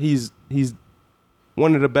 center, he's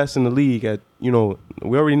one of the best in the league at, we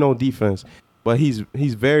already know defense, but he's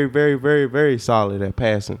very, very, very, very solid at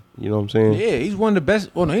passing. You know what I'm saying? Yeah, he's one of the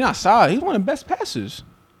best. Well, no, he's not solid. He's one of the best passers.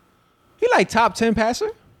 He like top 10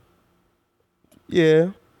 passer.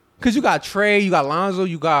 Yeah. Cause you got Trey, you got Lonzo,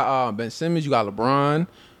 you got Ben Simmons, you got LeBron,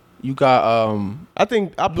 you got I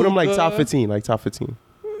think I put him like top 15,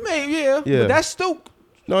 Maybe yeah. But that's still.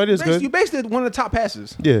 No, it is good. You basically one of the top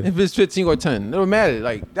passes. Yeah. If it's 15 or 10, it don't matter.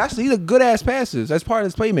 Like he's a good ass passer. That's part of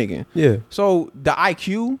his playmaking. Yeah. So the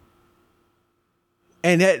IQ,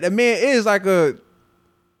 and that man is like how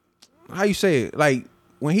you say it? Like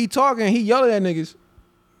when he talking, he yelling at niggas.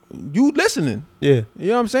 You listening. Yeah. You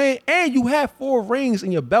know what I'm saying? And you have 4 rings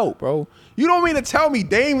in your belt, bro. You don't mean to tell me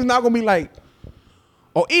Dame is not gonna be like,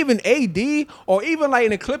 or even AD, or even like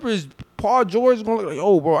in the Clippers, Paul George is gonna be like,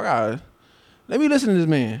 oh bro, let me listen to this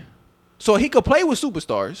man. So he could play with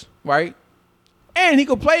superstars, right? And he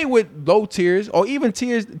could play with low tiers or even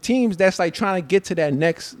teams that's like trying to get to that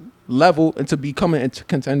next level and to becoming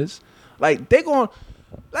contenders. Like they going,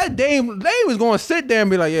 that Dame is going to sit there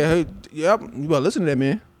and be like, yeah, hey, yep, you better listen to that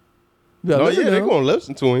man. They're going to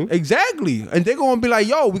listen to him. Exactly. And they're going to be like,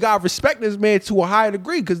 yo, we got to respect this man to a higher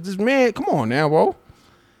degree because this man, come on now, bro.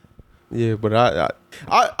 Yeah, but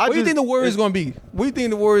what do you think the Warriors going to be? What do you think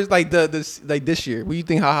the Warriors like this year? What do you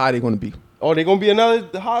think how high they're going to be? Oh, they're going to be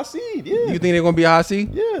another high seed. Yeah. You think they're going to be a high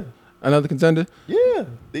seed? Yeah. Another contender? Yeah.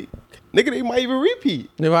 They might even repeat.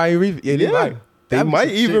 They might repeat. Yeah, they might. They might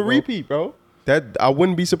even repeat, bro. That I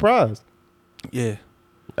wouldn't be surprised. Yeah.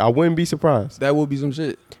 I wouldn't be surprised. That would be some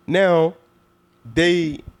shit. Now,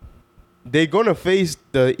 they're going to face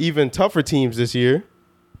the even tougher teams this year.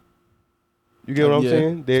 You get what I'm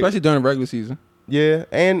saying? Especially during the regular season. Yeah,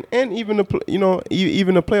 and even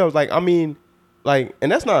even the playoffs. Like, I mean, like,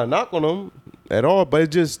 and that's not a knock on them at all. But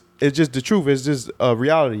it's just the truth. It's just a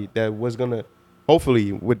reality that was gonna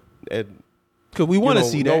hopefully because we want to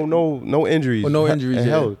see that no injuries. Well, no injuries. And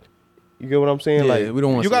health. You get what I'm saying? Yeah, like, we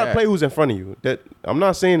don't want. You gotta play who's in front of you. That I'm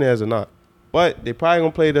not saying it as a knock, but they probably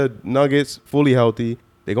gonna play the Nuggets fully healthy.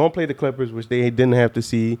 They're gonna play the Clippers, which they didn't have to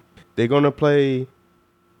see. They're gonna play.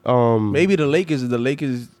 Maybe the Lakers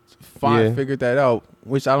figured that out,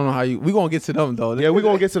 which I don't know how we're gonna get to them though. Yeah, we're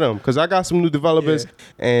gonna get to them because I got some new developers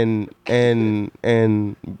and we're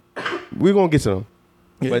gonna get to them.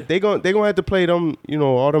 Yeah. But they gonna have to play them,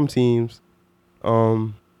 all them teams.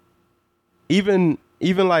 Even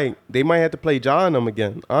like they might have to play Ja and them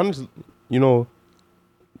again. Honestly,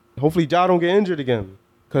 hopefully Ja don't get injured again.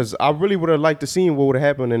 Cause I really would have liked to see what would have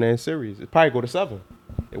happened in that series. It probably go to 7.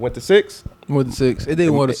 It went to 6. It did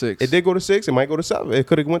go to 6. It did go to 6. It might go to 7. It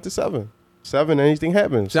could have went to 7. 7, anything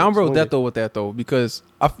happens. See, I'm real death though with that though because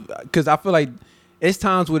I feel like it's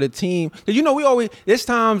times with a team. Cause it's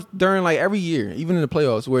times during like every year, even in the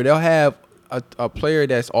playoffs, where they'll have a player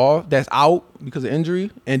that's out because of injury,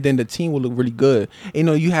 and then the team will look really good.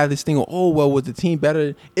 And, you have this thing of, oh well, was the team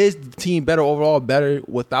better? Is the team better overall better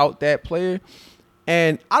without that player?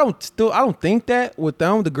 And I don't think that with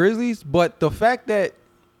them, the Grizzlies, but the fact that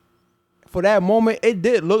for that moment, it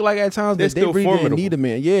did look like at times that they really didn't need the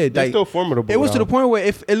man. Yeah, they're still formidable. It was to the point where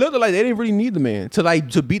it looked like they didn't really need the man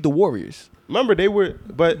to beat the Warriors. Remember, they were,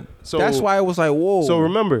 but so that's why it was like, whoa. So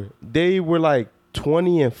remember, they were like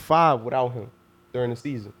 20-5 without him during the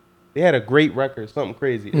season. They had a great record, something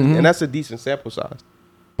crazy, and that's a decent sample size.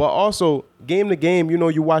 But also, game to game,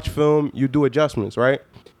 you watch film, you do adjustments, right?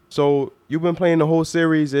 So you've been playing the whole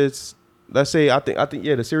series. It's let's say I think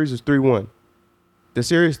yeah, the series is 3-1. The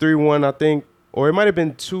series 3-1, I think, or it might have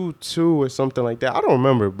been 2-2 or something like that. I don't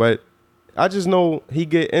remember, but I just know he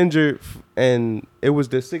get injured and it was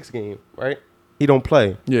the 6th game, right? He don't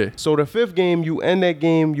play. Yeah. So the 5th game, you end that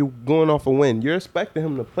game, you going off a win. You're expecting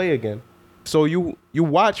him to play again. So you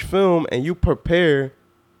watch film and you prepare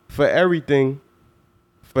for everything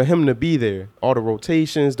for him to be there. All the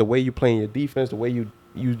rotations, the way you playing your defense, the way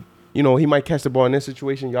you know, he might catch the ball in this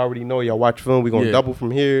situation. You already know. Y'all watch film. We're going to double from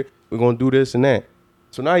here. We're going to do this and that.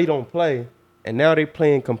 So now he don't play, and now they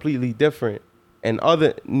playing completely different. And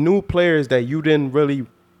other new players that you didn't really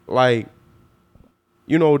like,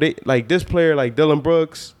 you know, they like this player like Dylan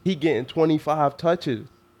Brooks, he getting 25 touches.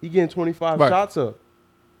 He getting 25 shots up.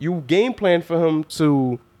 You game plan for him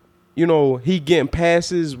to, you know, he getting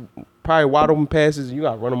passes, probably wide open passes. You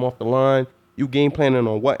got to run him off the line. You game planning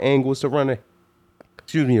on what angles to run at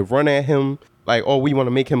him. Like, oh, we want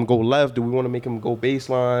to make him go left. Do we want to make him go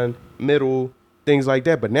baseline, middle, things like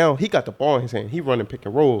that? But now he got the ball in his hand. He running pick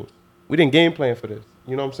and rolls. We didn't game plan for this.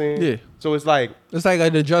 You know what I'm saying? Yeah. So it's like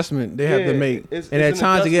an adjustment they have to make. And at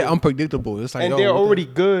times it get unpredictable. It's like, and they're already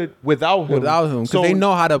good without him. Because they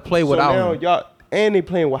know how to play without now him. Y'all, and they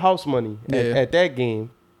playing with house money at that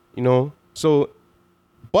game. You know? So,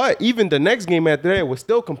 but even the next game after that was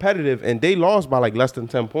still competitive, and they lost by like less than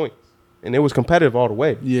 10 points. And it was competitive all the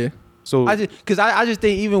way. Yeah. So I just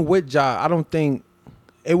think even with Ja, I don't think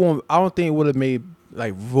it would have made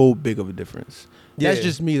like real big of a difference. That's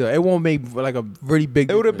just me though. It won't make like a really big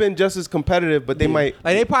difference. It would have been just as competitive, but they might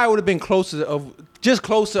like they probably would have been closer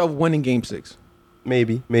of winning game 6.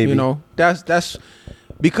 Maybe. You know, that's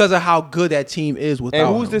because of how good that team is without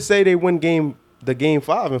And who's him. to say they win game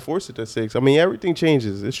 5 and force it to 6? I mean, everything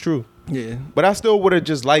changes. It's true. Yeah. But I still would have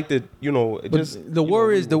just liked it, you know. The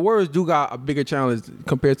Warriors do got a bigger challenge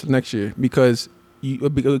compared to next year because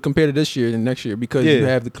compared to this year and next year because you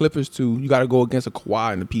have the Clippers too. You got to go against a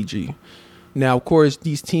Kawhi and the PG. Now, of course,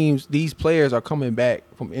 these players are coming back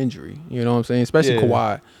from injury. You know what I'm saying? Especially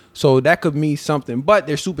Kawhi. So that could mean something. But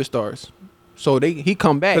they're superstars. So he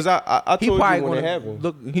come back. Because I told you when it happened.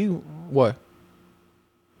 Look, what?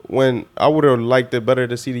 When I would have liked it better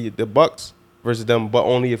to see the Bucks versus them, but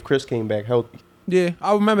only if Chris came back healthy. Yeah,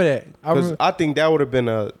 I remember that. Because I think that would have been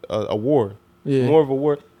a war. Yeah. More of a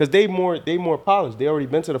war. Because they more polished. They already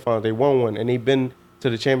been to the finals. They won one. And they've been to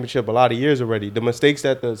the championship a lot of years already. The mistakes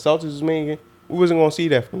that the Celtics was making, we wasn't going to see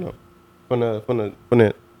that from them. From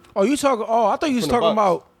that. Oh, you talking? Oh, I thought you was talking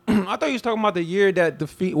about. I thought you was talking about the year that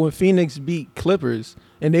when Phoenix beat Clippers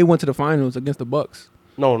and they went to the finals against the Bucks.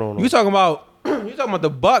 No. You talking about the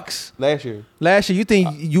Bucks last year? You think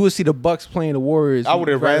you would see the Bucks playing the Warriors? I would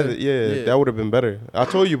have rather. Yeah, that would have been better. I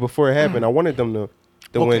told you before it happened. I wanted them to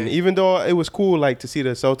win, even though it was cool like to see the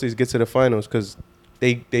Celtics get to the finals because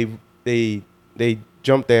they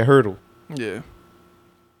jumped that hurdle. Yeah,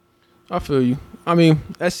 I feel you. I mean,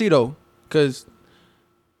 let's see though, because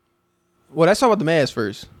let's talk about the Mavs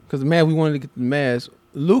first. Because we wanted to get the Mavs.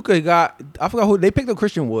 Luka I forgot who they picked up.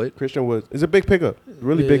 Christian Wood. It's a big pickup.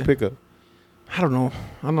 Really big pickup. I don't know.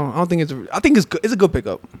 I don't think it's. I think it's good. It's a good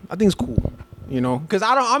pickup. I think it's cool. You know, because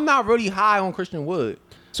I'm not really high on Christian Wood.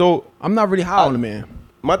 So I'm not really high on the man.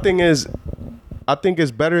 My thing is, I think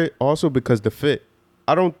it's better also because the fit.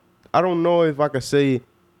 I don't know if I could say.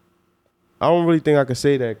 I don't really think I could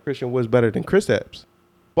say that Christian Wood's better than Kristaps,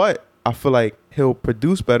 but I feel like he'll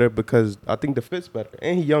produce better because I think the fit's better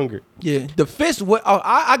and he's younger. Yeah, the fit's what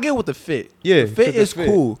I get with the fit. Yeah, the fit is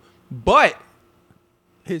cool, but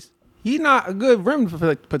he's not a good rim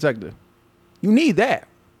protector. You need that,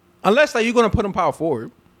 unless like you're gonna put him power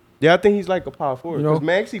forward. Yeah, I think he's like a power forward. Because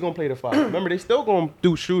Maxey gonna play the 5. Remember, they still gonna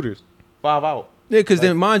do shooters 5 out. Yeah, because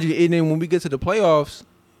then mind you, and then when we get to the playoffs,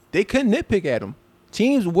 they couldn't nitpick at him.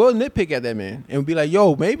 Teams will nitpick at that man and be like,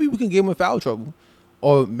 "Yo, maybe we can give him in foul trouble,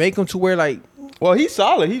 or make him to where like." Well, he's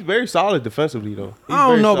solid. He's very solid defensively though. I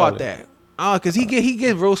don't know about that. Because he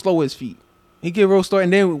get real slow with his feet. He get real slow,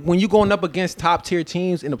 and then when you're going up against top tier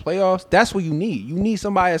teams in the playoffs, that's what you need. You need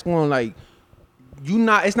somebody that's going like.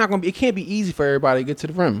 It can't be easy for everybody to get to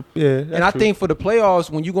the rim. Yeah, and I think for the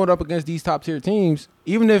playoffs, when you're going up against these top tier teams,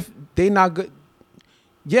 even if they not good,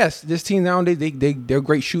 yes, this team nowadays they're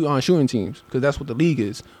great shooting teams because that's what the league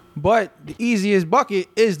is. But the easiest bucket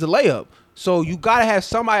is the layup. So you gotta have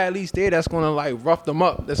somebody at least there that's gonna like rough them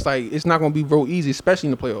up. That's like it's not gonna be real easy, especially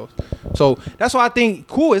in the playoffs. So that's why I think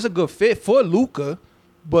cool. It's a good fit for Luka,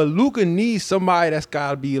 but Luka needs somebody that's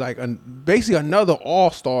gotta be like basically another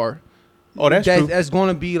all-star. Oh, that's true. That's going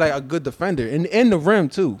to be like a good defender and in the rim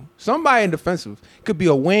too. Somebody in defensive could be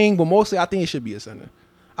a wing, but mostly I think it should be a center.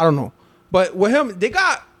 I don't know, but with him, they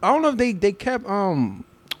got. I don't know if they kept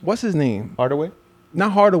what's his name? Hardaway?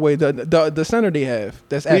 Not Hardaway. The center they have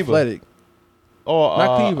that's Cleaver. athletic. Oh,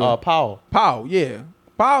 Not Cleaver. Powell. Powell, yeah.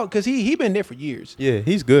 Powell, because he been there for years. Yeah,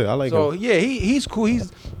 he's good. I like him. So yeah, he's cool.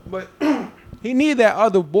 But he need that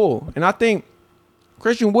other bull, and I think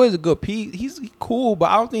Christian Wood's a good piece. He's cool, but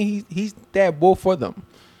I don't think he's that bull for them.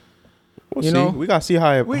 We'll see. We gotta see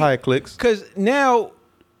how it clicks. Because now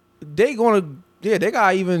they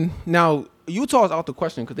got even now. Utah's out the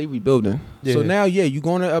question because they rebuilding. Yeah. So now, you're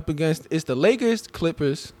going up against it's the Lakers,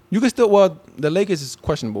 Clippers. You can still the Lakers is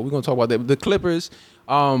questionable. We're gonna talk about that. But the Clippers,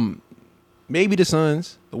 maybe the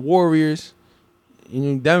Suns, the Warriors,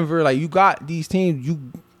 Denver. Like you got these teams.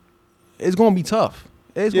 It's gonna be tough.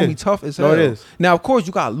 It's gonna be tough as hell. No, it is. Now, of course,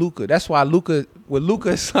 you got Luka. That's why with Luka,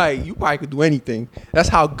 it's like you probably could do anything. That's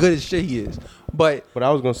how good as shit he is. But I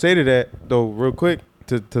was gonna say to that though, real quick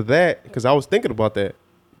to that because I was thinking about that.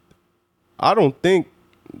 I don't think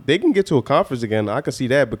they can get to a conference again. I can see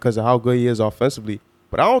that because of how good he is offensively.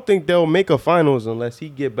 But I don't think they'll make a finals unless he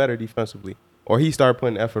get better defensively or he start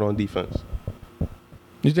putting effort on defense.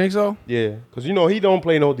 You think so? Yeah, because he don't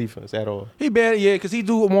play no defense at all. He better, because he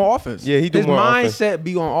do more offense. Yeah, he do more offense. His mindset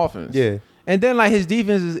be on offense. Yeah. And then like his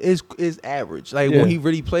defense is average. Like when he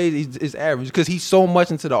really plays, it's average because he's so much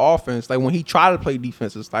into the offense. Like when he try to play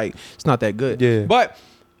defense, it's like it's not that good. Yeah. But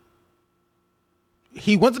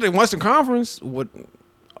he went to the Western Conference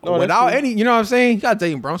without any, you know what I'm saying? He got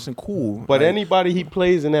Jalen Brunson, cool. But anybody he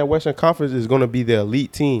plays in that Western Conference is going to be the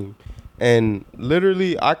elite team. And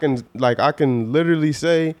literally, I can literally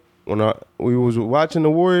say when we was watching the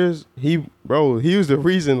Warriors, he was the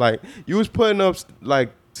reason. Like you was putting up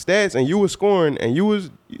like stats and you was scoring and you was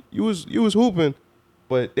hooping,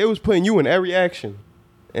 but they was putting you in every action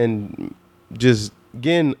and just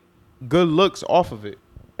getting good looks off of it.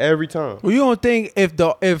 Every time. Well, you don't think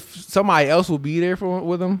if somebody else will be there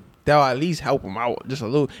with him, that'll at least help him out just a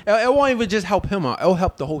little. It won't even just help him out. It'll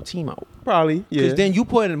help the whole team out. Probably, yeah. Because then you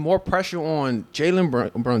put more pressure on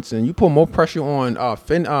Jalen Brunson. You put more pressure on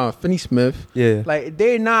Finney Smith. Yeah. Like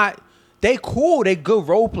they cool. They good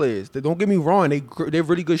role players. Don't get me wrong. They're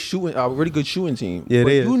really good shooting team. Yeah,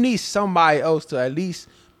 but you need somebody else to at least.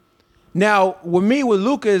 Now with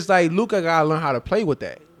Luka, it's like Luka gotta learn how to play with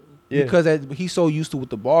that. Yeah. Because he's so used to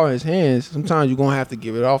with the ball in his hands, sometimes you're gonna have to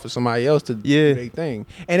give it off to somebody else to do their thing.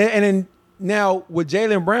 And then now with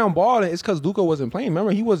Jaylen Brown balling, it's because Luka wasn't playing.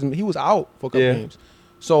 Remember, he was out for a couple games.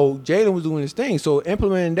 So Jalen was doing his thing. So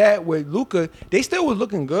implementing that with Luka, they still was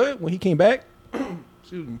looking good when he came back.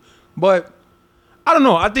 Excuse me. But I don't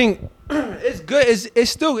know. I think it's good.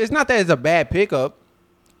 It's not that it's a bad pickup.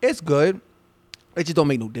 It's good. It just don't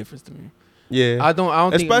make no difference to me. Yeah, I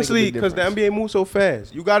don't think especially because the NBA moves so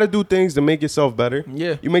fast. You got to do things to make yourself better.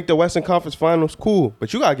 Yeah, you make the Western Conference Finals, cool,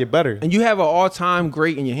 but you gotta get better. And you have an all-time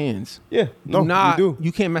great in your hands. Yeah, you do.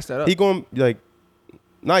 You can't mess that up. He going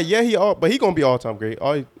not yet. But he gonna be all-time great.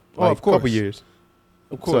 Of course, couple years.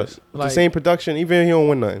 Of course, so, the same production. Even if he don't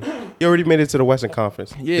win nothing, he already made it to the Western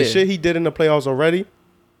Conference. Yeah, the shit he did in the playoffs already.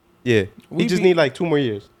 Yeah, he just need like 2 more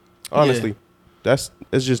years. Honestly, it's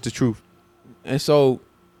just the truth. And so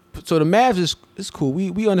the Mavs is cool.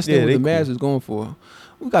 We understand what the Mavs is going for.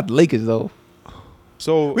 We got the Lakers though.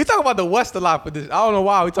 So we talk about the West a lot for this. I don't know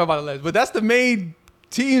why we talk about the Lakers, but that's the main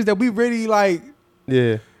teams that we really like.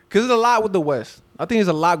 Yeah, because there's a lot with the West. I think there's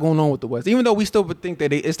a lot going on with the West, even though we still would think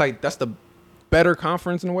that it's like that's the better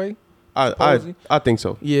conference in a way. I think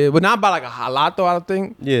so. Yeah, but not by like a lot though. I don't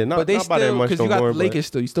think. Yeah, not by that much. Because you got the Lakers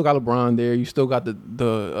still. You still got LeBron there. You still got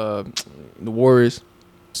the Warriors.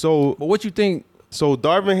 So, but what you think? So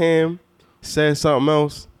Darvin Ham said something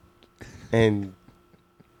else, and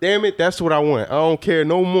damn it, that's what I want. I don't care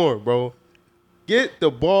no more, bro. Get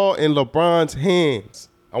the ball in LeBron's hands.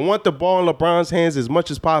 I want the ball in LeBron's hands as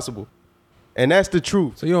much as possible. And that's the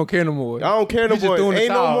truth. So you don't care no more. I don't care no more. Ain't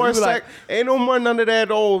no more none of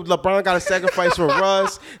that. Oh, LeBron got to sacrifice for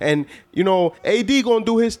Russ, and AD gonna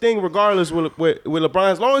do his thing regardless with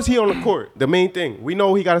LeBron as long as he on the court. The main thing, we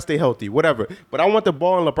know he got to stay healthy, whatever. But I want the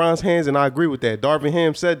ball in LeBron's hands, and I agree with that. Darvin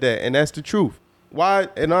Ham said that, and that's the truth. Why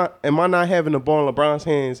am I not having the ball in LeBron's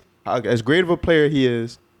hands? As great of a player he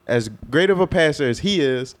is, as great of a passer as he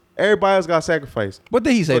is. Everybody else got sacrificed. What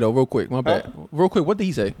did he say though? Real quick, my bad. Real quick, what did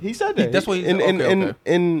he say? He said that. That's what he said.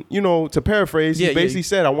 And to paraphrase, he basically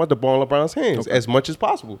said, "I want the ball in LeBron's hands as much as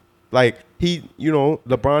possible." Like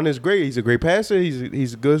LeBron is great. He's a great passer.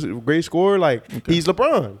 He's a great scorer. Like he's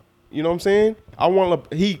LeBron. You know what I'm saying? I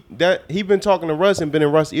want he been talking to Russ and been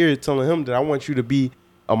in Russ' ear telling him that I want you to be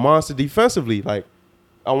a monster defensively. Like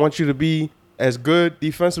I want you to be as good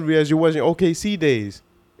defensively as you was in OKC days.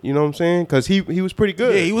 You know what I'm saying? Because he was pretty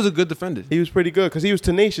good. Yeah, he was a good defender. He was pretty good because he was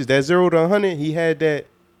tenacious. That 0 to 100, he had that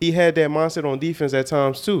he had that mindset on defense at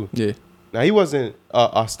times too. Yeah. Now he wasn't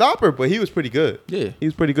a stopper, but he was pretty good. Yeah. He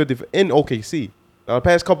was pretty good in OKC. Now the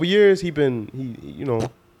past couple years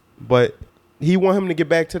but he want him to get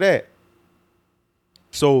back to that.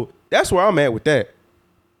 So that's where I'm at with that.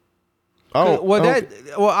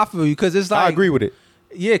 I feel you because it's like I agree with it.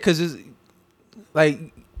 Yeah, because it's like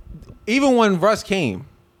even when Russ came,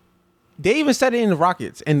 they even said it in the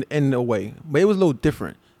Rockets in a way, but it was a little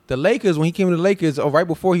different. The Lakers, when he came to the Lakers, or right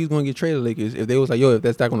before he was going to get traded to the Lakers, if they was like, yo, if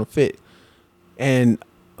that's not going to fit, and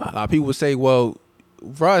a lot of people would say, well,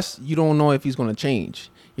 Russ, you don't know if he's going to change.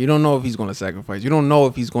 You don't know if he's going to sacrifice. You don't know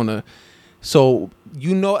if he's going to. So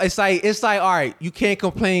it's like all right, you can't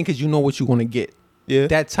complain because you know what you're going to get. Yeah,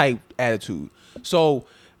 that type attitude. So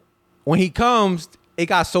when he comes, it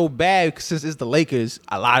got so bad since it's the Lakers.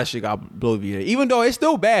 A lot of shit got blown over there. Even though it's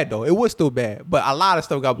still bad though, it was still bad. But a lot of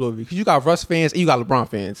stuff got blown over because you got Russ fans and you got LeBron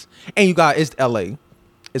fans and it's LA.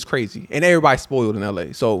 It's crazy and everybody's spoiled in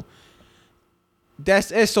LA. So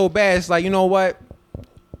it's so bad. It's like, you know what?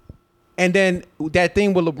 And then that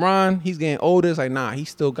thing with LeBron, he's getting older. It's like, nah, he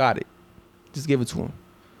still got it. Just give it to him,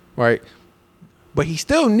 right? But he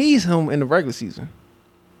still needs him in the regular season.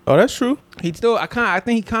 Oh, that's true. I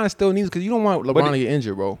think he kind of still needs because you don't want LeBron to get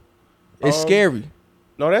injured, bro. It's scary.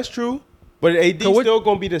 No, that's true. But AD still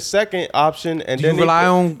gonna be the second option, and do you rely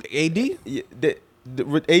on AD? Yeah,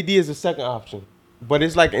 AD is the second option, but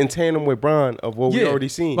it's like in tandem with Bron of what we already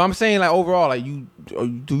seen. But I'm saying like overall, like do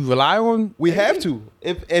you rely on? We AD? have to.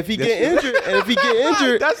 If he get injured, and if he get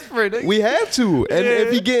injured, that's pretty. We have to. And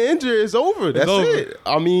if he get injured, it's over. That's over. it.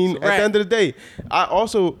 I mean, at the end of the day, I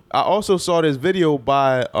also saw this video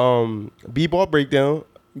by B-Ball Breakdown.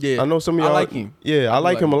 Yeah, I know some of y'all I like him. Yeah, I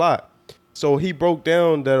like him a lot. So he broke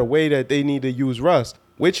down the way that they need to use Russ,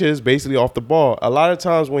 which is basically off the ball. A lot of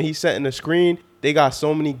times when he's setting the screen, they got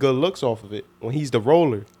so many good looks off of it when he's the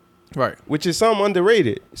roller. Right. Which is something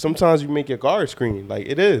underrated. Sometimes you make your guard screen. Like,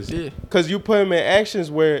 it is. Yeah. Because you put him in actions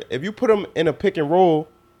where if you put him in a pick and roll,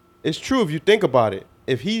 it's true if you think about it.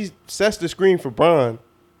 If he sets the screen for Bron,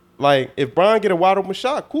 like, if Bron get a wide open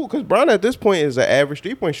shot, cool. Because Bron at this point is an average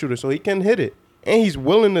 3-point shooter, so he can hit it. And he's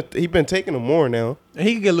willing to, he's been taking them more now. And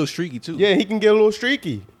he can get a little streaky, too. Yeah, he can get a little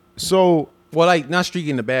streaky. So... Well, like, not streaky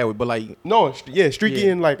in the bad way, but like... No, streaky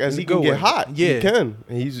in, like, as he can get hot. Yeah. He can.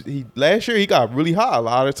 And last year, he got really hot a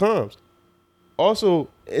lot of times. Also,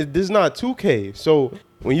 this is not 2K. So,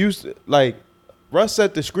 when you, like, Russ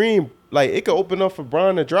set the screen, like, it could open up for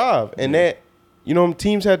Bron to drive. And that,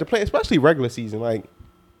 teams had to play, especially regular season. Like,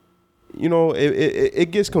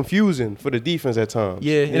 it gets confusing for the defense at times.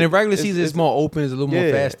 Yeah, and in regular season, it's more open. It's a little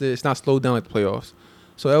more faster. It's not slowed down like the playoffs.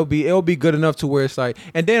 So it'll be good enough to where it's like,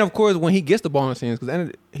 and then of course when he gets the ball in his hands, because end of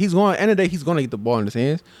the day he's gonna get the ball in his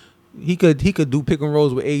hands. He could do pick and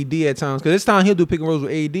rolls with AD at times, because this time he'll do pick and rolls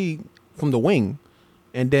with AD from the wing,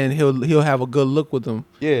 and then he'll have a good look with them.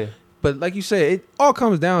 Yeah. But like you said, it all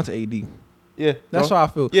comes down to AD. Yeah. That's how I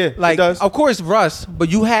feel. Yeah. Like, it does. of course Russ, but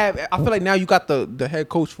I feel like now you got the head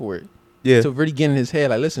coach for it. Yeah. To really get in his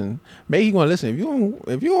head, like, listen, maybe he gonna listen.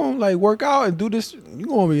 If you don't like work out and do this, you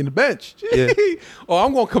gonna be in the bench. Yeah. Or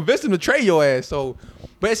I'm gonna convince him to trade your ass. So,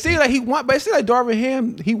 but it seems like Darvin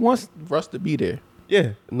Ham, he wants Russ to be there.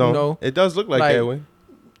 Yeah. No. It does look like that way.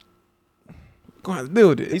 Gonna have to deal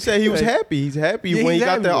with it. He said he was happy. He's happy when he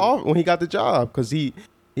got the job, because he's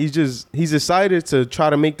excited to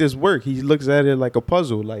try to make this work. He looks at it like a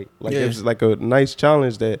puzzle, like it's like a nice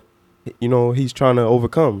challenge that he's trying to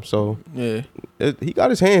overcome. So yeah, he got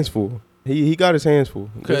his hands full. He got his hands full.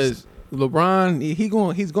 Because LeBron,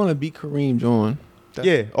 he's gonna beat Kareem Jordan.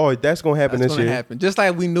 That's gonna happen this year. Happen. Just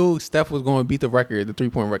like we knew Steph was gonna beat the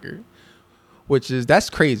 3-point record, that's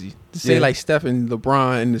crazy to say. Like Steph and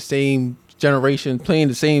LeBron in the same generation playing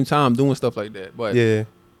the same time doing stuff like that. But yeah,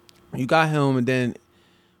 you got him, and then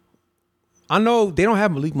I know they don't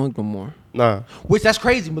have Malik Monk no more. Nah, which that's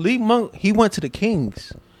crazy. Malik Monk, he went to the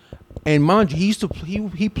Kings. And mind you,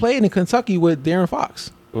 he played in Kentucky with De'Aaron Fox.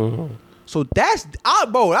 Mm-hmm. So that's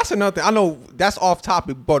another thing. I know that's off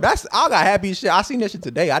topic, but I got happy as shit. I seen that shit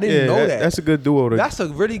today. I didn't know that. That's a good duo. That's a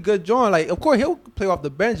really good joint. Like, of course he'll play off the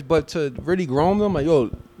bench, but to really groom them, like, yo,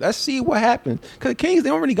 let's see what happens. Because the Kings, they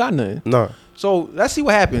don't really got nothing. No. So let's see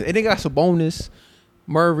what happens. And they got Sabonis,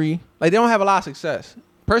 Murray. Like, they don't have a lot of success.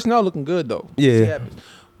 Personnel looking good though. Yeah.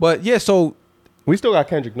 But yeah, so we still got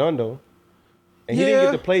Kendrick Nunn though. And he didn't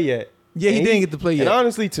get to play yet. Yeah, he didn't get to play yet. And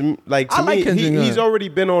honestly, to me, he's already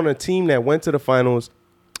been on a team that went to the finals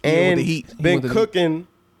and been cooking,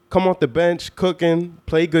 come off the bench, cooking,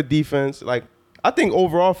 play good defense. Like, I think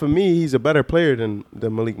overall for me, he's a better player than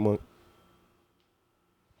Malik Monk.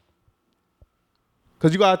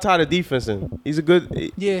 Because you got to tie the defense in. He's a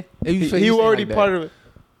good. Yeah. He already like part of it.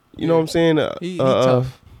 You know what I'm saying? He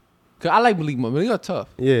tough. Cause I like Malik Monk. Malik tough.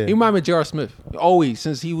 Yeah. He reminds me of J.R. Smith. Always.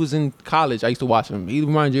 Since he was in college, I used to watch him. He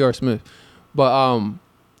reminds me of J.R. Smith. But,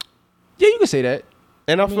 yeah, you can say that.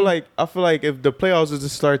 And I feel like if the playoffs is to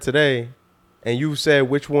start today, and you said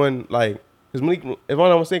which one, like, because Malik, if I'm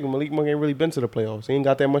not mistaken, Malik Monk ain't really been to the playoffs. He ain't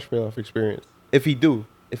got that much playoff experience. If he did.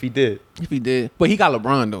 But he got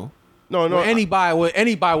LeBron, though. No. With anybody with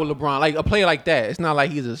LeBron, like a player like that, it's not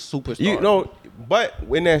like he's a superstar. But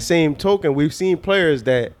in that same token, we've seen players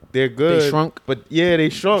that they're good. They shrunk. But yeah, they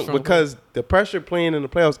shrunk because the pressure playing in the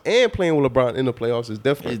playoffs and playing with LeBron in the playoffs is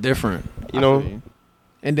different. It's different. You know?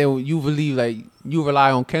 And then you believe like you will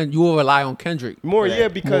rely on Kendrick. More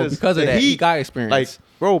because of that. He got experience. Like,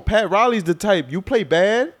 bro, Pat Riley's the type, you play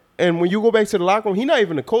bad, and when you go back to the locker room, he's not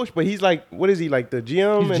even a coach, but he's like, what is he, like the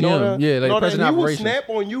GM he's and all that? Yeah, like person operations. He will snap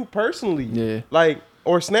on you personally. Yeah. Like,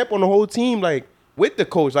 or snap on the whole team, like, with the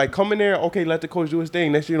coach. Like, come in there, okay, let the coach do his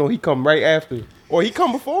thing. Next, he come right after. Or he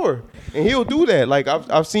come before. And he'll do that. Like,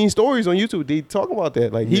 I've seen stories on YouTube, they talk about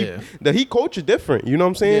that. Like, he coaches different, you know what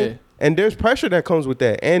I'm saying? Yeah. And there's pressure that comes with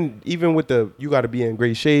that. And even with you got to be in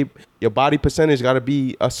great shape. Your body percentage got to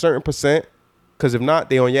be a certain percent. Because if not,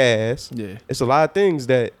 they on your ass. Yeah. It's a lot of things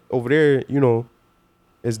that over there,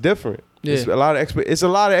 it's different. Yeah. It's a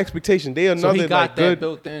lot of expectation. They another so he got like, that good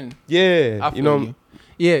built in. Yeah. I feel you.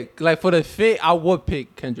 Yeah, like for the fit, I would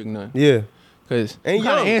pick Kendrick Nunn. Yeah. Because you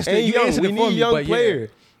answered we need a young player.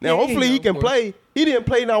 Now, hopefully he can play. He didn't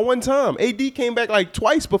play not one time. AD came back like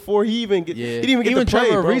twice before he even get. Yeah. He didn't even get to play.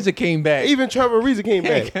 Trevor Ariza came back. Even Trevor Ariza came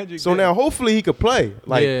back. So now hopefully he could play.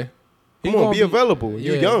 Like, come on, be available.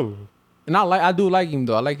 You're young. And I do like him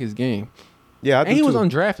though. I like his game. Yeah, I do and he was too.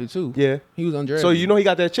 undrafted too. Yeah, he was undrafted. So he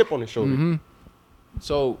got that chip on his shoulder. Mm-hmm.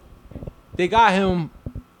 So they got him.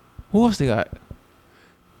 Who else they got?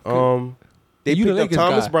 They picked up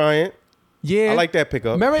Thomas Bryant. Yeah, I like that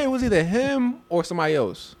pickup. Remember, it was either him or somebody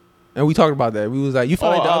else, and we talked about that. We was like, you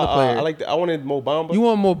felt like the other player. I wanted Mo Bamba. You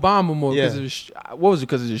want Mo Bamba more? Yeah. What was it?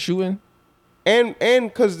 Because of the shooting and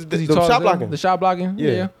because the shot blocking. The shot blocking.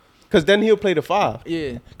 Yeah. Because then he'll play the 5.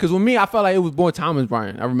 Yeah. Because with me, I felt like it was more Thomas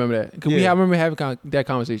Bryant. I remember that. Because I remember having that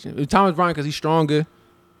conversation. It was Thomas Bryant because he's stronger.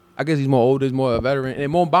 I guess he's more older, he's more a veteran.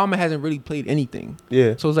 And Mo Bamba hasn't really played anything.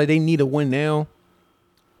 Yeah. So it's like they need a win now.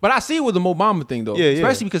 But I see it with the Mo Bamba thing though. Yeah,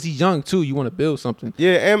 especially because he's young too. You want to build something.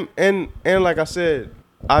 Yeah, and like I said,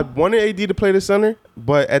 I wanted AD to play the center,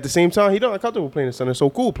 but at the same time, he don't comfortable playing the center. So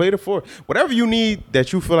cool, play the 4. Whatever you need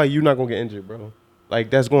that you feel like you're not gonna get injured, bro. Like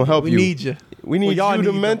that's gonna help you. We need you. We need you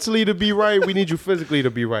to mentally to be right. We need you physically to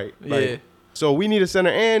be right. Like, yeah. So we need a center,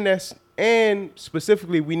 and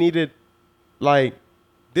specifically we needed like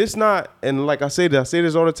this not, and like I say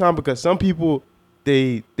this all the time because some people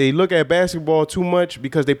they look at basketball too much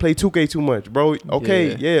because they play 2K too much, bro.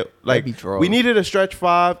 Okay, yeah. Like we needed a stretch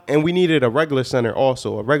 5 and we needed a regular center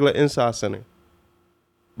also, a regular inside center.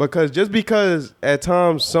 Because at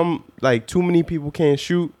times some like too many people can't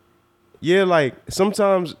shoot. Yeah, like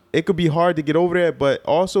sometimes it could be hard to get over that, but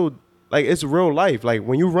also like it's real life. Like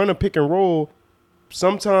when you run a pick and roll,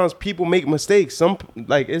 sometimes people make mistakes. Some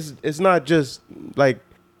like it's not just like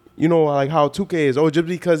like how 2K is. Oh, just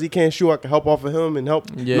because he can't shoot, I can help off of him and help.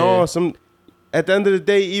 Yeah. No, at the end of the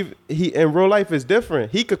day, he in real life is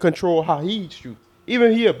different. He could control how he shoots.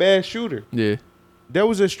 Even if he a bad shooter. Yeah. There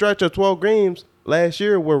was a stretch of 12 games last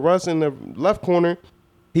year where Russ in the left corner,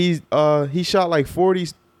 he shot like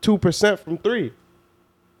 42% from 3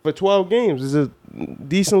 for 12 games. It's a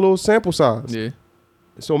decent little sample size. Yeah.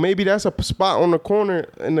 So maybe that's a spot on the corner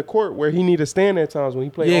in the court where he need to stand at times when he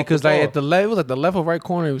plays. Yeah, because like it was like the left or right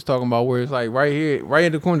corner he was talking about, where it's like right here, right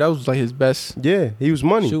in the corner. That was like his best. Yeah, he was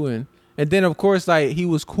money shooting. And then of course like he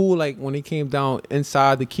was cool like when he came down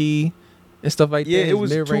inside the key and stuff like that. Yeah, it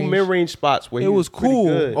was two mid-range spots where he was cool.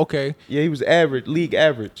 Good. Okay. Yeah, he was average, league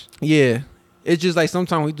average. Yeah, it's just like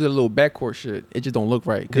sometimes we do a little backcourt shit. It just don't look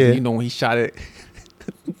right because when he shot it.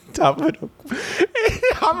 Top of the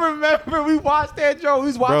I remember we watched that, Joe. We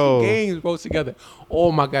was watching games, bro, together.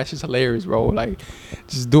 Oh my gosh, it's hilarious, bro. Like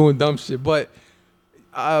just doing dumb shit. But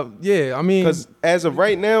yeah, I mean, because as of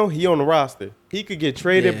right now, he on the roster. He could get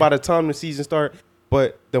traded by the time the season start.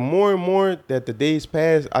 But the more and more that the days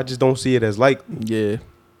pass, I just don't see it as likely. Yeah.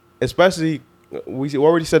 Especially we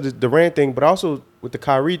already said the Durant thing, but also with the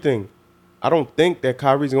Kyrie thing. I don't think that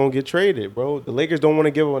Kyrie's gonna get traded, bro. The Lakers don't want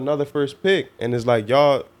to give him another first pick, and it's like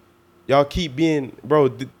y'all keep being, bro.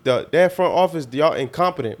 That front office, y'all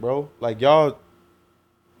incompetent, bro. Like y'all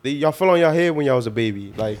fell on your head when y'all was a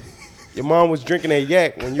baby. Like your mom was drinking that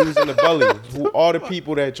yak when you was in the belly. Who all the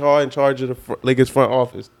people that y'all in charge of the Lakers front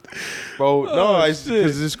office? Bro, no, it's shit.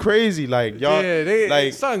 because it's crazy. Like y'all,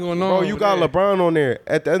 like something going on. bro, you got there. LeBron on there.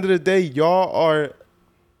 At the end of the day, y'all are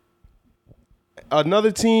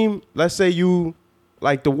another team. Let's say you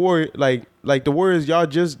like the like the Warriors. Y'all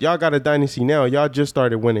got a dynasty now. Y'all just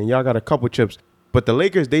started winning. Y'all got a couple chips. But the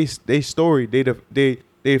Lakers, they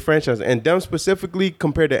franchise, and them specifically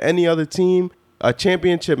compared to any other team, a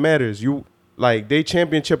championship matters. You like they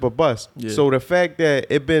championship or bust. Yeah. So the fact that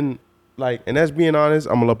it been like, and that's being honest,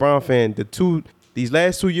 I'm a LeBron fan. These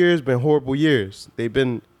last 2 years been horrible years. They've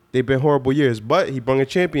been horrible years. But he brought a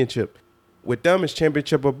championship. With them, it's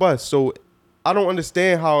championship or bust. So I don't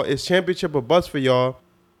understand how it's championship or bust for y'all,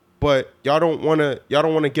 but y'all don't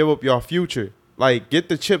wanna give up y'all future. Like, get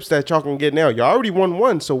the chips that y'all can get now. Y'all already won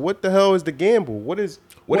one, so what the hell is the gamble? What is it?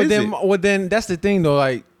 Well, then that's the thing though.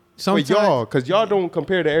 Like sometimes With y'all, because y'all don't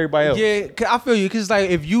compare to everybody else. Yeah, I feel you. Because like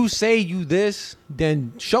if you say you this,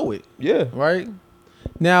 then show it. Yeah. Right.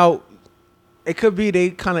 Now, it could be they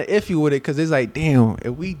kind of iffy with it because it's like, damn,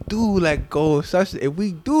 if we do let go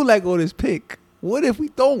this pick, what if we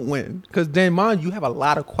don't win? Because then, mind you, have a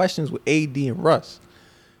lot of questions with AD and Russ.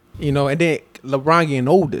 You know, and then LeBron getting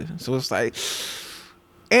older, so it's like,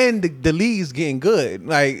 and the league's getting good.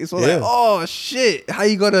 Like it's like, oh shit, how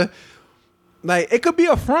you gonna? Like it could be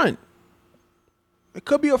a front. It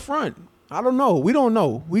could be a front. I don't know. We don't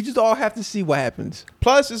know. We just all have to see what happens.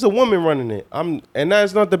 Plus, it's a woman running it. And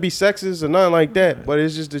that's not to be sexist or nothing like that, but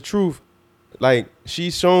it's just the truth. Like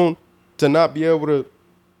she's shown to not be able to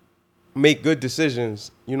make good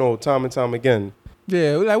decisions, you know, time and time again.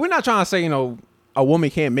 Yeah, like we're not trying to say, you know, a woman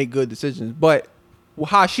can't make good decisions, but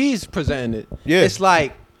how she's presenting it, it's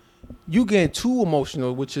like you getting too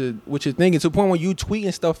emotional with your thinking to the point where you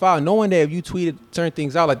tweeting stuff out, knowing that if you tweeted certain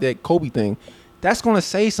things out like that Kobe thing, that's gonna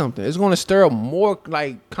say something. It's gonna stir up more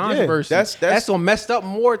like controversy. That's gonna mess up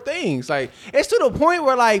more things. Like it's to the point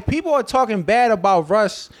where like people are talking bad about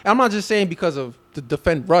Russ. I'm not just saying because of to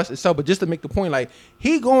defend Russ itself, but just to make the point, like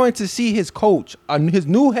he going to see his coach, his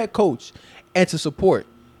new head coach, and to support.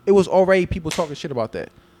 It was already people talking shit about that.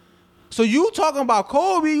 So you talking about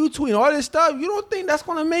Kobe, you tweeting all this stuff, you don't think that's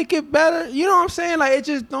gonna make it better? You know what I'm saying? Like it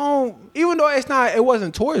just don't. Even though it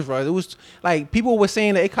wasn't towards Russ. It was like people were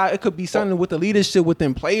saying that it could be something with the leadership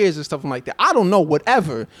within players and stuff like that. I don't know,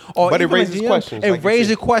 whatever. But it raises questions. It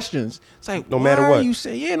raises questions. It's like no matter what you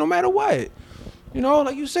say, no matter what. You know,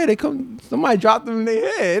 like you said, somebody dropped them in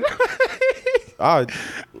their head. I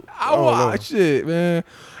watch it, man.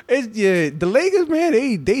 The Lakers, man,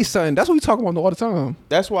 they something. That's what we talk about all the time.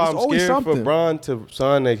 That's why I'm scared for Bron to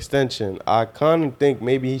sign an extension. I kind of think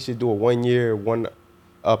maybe he should do a 1 year,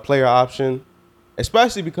 player option,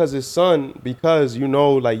 especially because his son. Because you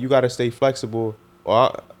know, like you got to stay flexible.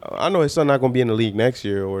 Well, I know his son not gonna be in the league next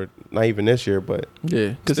year or not even this year, but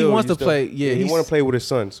because he wants to play. Yeah, he want to play with his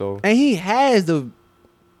son. So and he has the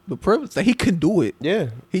privilege that he can do it. Yeah,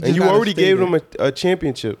 and you already gave him a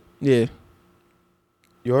championship. Yeah.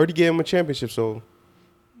 You already gave him a championship, so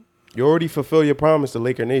you already fulfill your promise to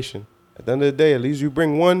Laker Nation. At the end of the day, at least you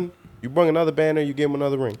bring another banner, you give him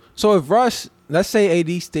another ring. So if Russ, let's say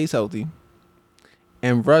AD stays healthy,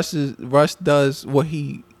 and Russ does what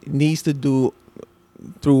he needs to do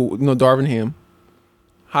through Darvin Ham,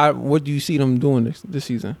 what do you see them doing this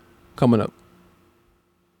season coming up?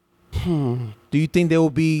 Do you think they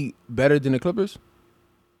will be better than the Clippers?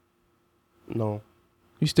 No.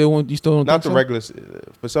 You still don't not think the so? regular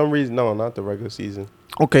for some reason. No, not the regular season.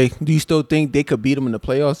 Okay. Do you still think they could beat them in the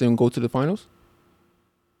playoffs and go to the finals?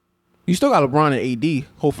 You still got LeBron and AD,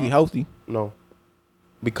 hopefully healthy. No,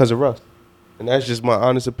 because of Russ, and that's just my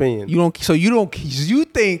honest opinion. You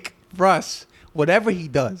think Russ, whatever he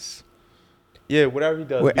does. Yeah, whatever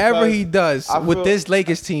he does with this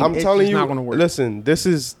Lakers team, I'm telling you, not going to work. Listen, this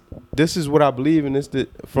is what I believe, and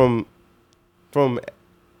from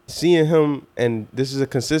seeing him, and this is a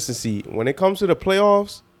consistency when it comes to the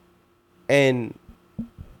playoffs. And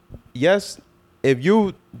yes, if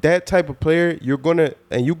you that type of player,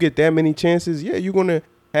 and you get that many chances, yeah, you're gonna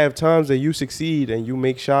have times that you succeed and you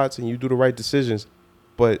make shots and you do the right decisions.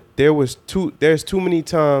 But there's too many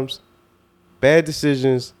times, bad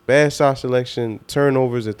decisions, bad shot selection,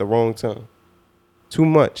 turnovers at the wrong time. Too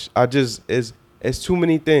much. It's too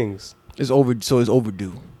many things. It's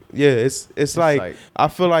overdue. Yeah, it's like I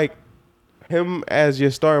feel like him as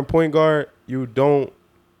your starting point guard, you're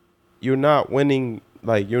not winning.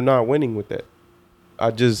 Like you're not winning with that.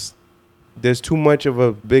 There's too much of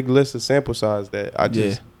a big list of sample size that I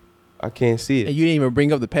can't see it. And you didn't even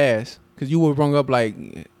bring up the past because you were bring up like,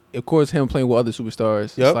 of course, him playing with other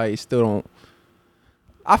superstars. Yep. It's like still don't.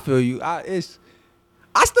 I feel you. I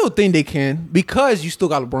still think they can because you still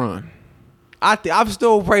got LeBron. I'm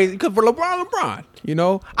still praising because for LeBron. You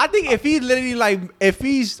know, I think if he literally if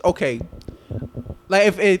he's okay,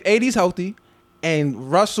 like if AD's healthy,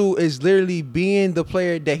 and Russell is literally being the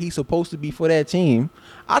player that he's supposed to be for that team,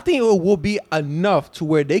 I think it will be enough to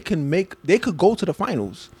where they could go to the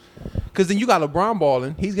finals. Because then you got LeBron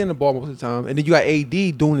balling, he's getting the ball most of the time, and then you got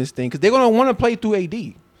AD doing this thing because they're gonna want to play through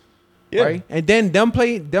AD, right? And then them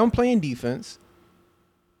playing defense.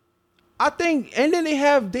 I think, and then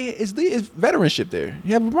it's veteranship there.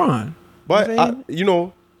 You have LeBron, but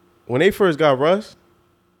when they first got Russ,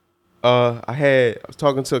 I was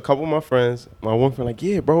talking to a couple of my friends. My one friend like,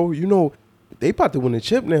 yeah, bro, they about to win the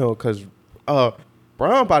chip now because Bron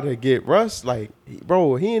about to get Russ. Like,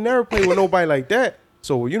 bro, he ain't never played with nobody like that.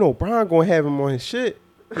 So, Bron gonna have him on his shit.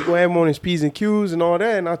 He gonna have him on his P's and Q's and all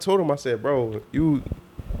that. And I told him, I said, bro,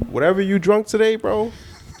 whatever you drunk today, bro,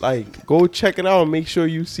 like, go check it out and make sure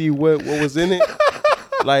you see what was in it.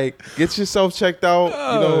 Like, get yourself checked out.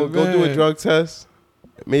 Go do a drug test.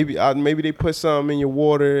 Maybe they put something in your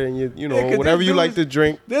water and whatever you like to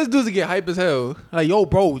drink. There's dudes that get hype as hell. Like, yo,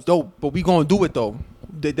 bro, but we gonna do it though.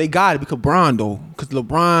 They got it because LeBron though, because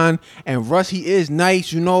LeBron and Russ, he is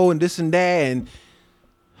nice, and this and that, and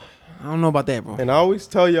I don't know about that, bro. And I always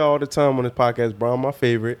tell y'all all the time on this podcast, Bron, my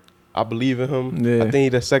favorite. I believe in him. Yeah. I think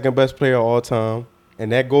he's the second best player of all time,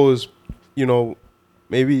 and that goes,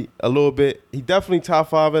 maybe a little bit. He definitely top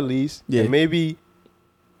 5 at least. Yeah. And maybe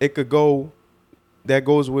it could go. That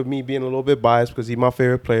goes with me being a little bit biased because he's my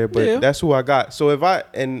favorite player, but that's who I got. So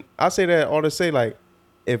I say that all to say, like,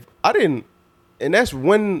 if I didn't, and that's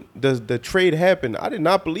when the trade happened, I did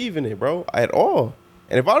not believe in it, bro, at all.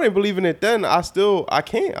 And if I didn't believe in it then, I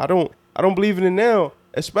can't. I don't believe in it now,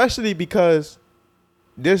 especially because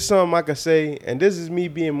there's something I could say, and this is me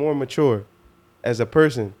being more mature as a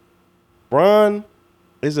person. Bron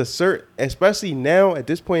is especially now at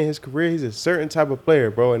this point in his career, he's a certain type of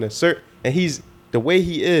player, bro, and he's the way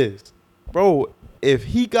he is, bro. If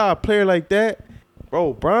he got a player like that,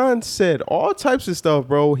 bro, Bron said all types of stuff,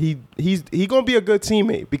 bro. He's gonna be a good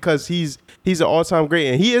teammate because he's an all-time great,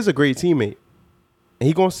 and he is a great teammate. And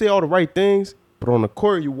he gonna say all the right things, but on the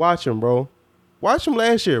court, you watch him, bro. Watch him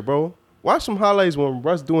last year, bro. Watch some highlights when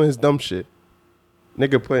Russ doing his dumb shit.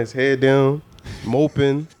 Nigga putting his head down,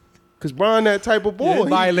 moping. Cause Bron that type of boy.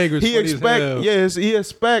 He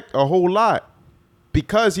expect a whole lot.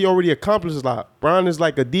 Because he already accomplished a lot. Bron is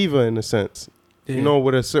like a diva in a sense. Yeah.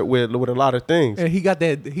 With a lot of things. And he got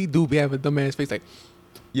that, he do be having a dumbass face like,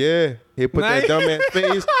 yeah, he put that dumbass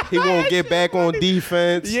face. He won't get back on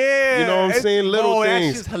defense. Yeah. You know what I'm saying? Little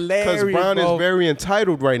things. That's just hilarious, because Bron is very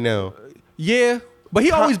entitled right now. Yeah. But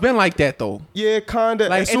he always been like that though. Yeah, kinda.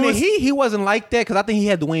 Like, and then he wasn't like that because I think he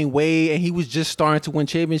had Dwayne Wade and he was just starting to win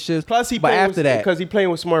championships. Plus because he playing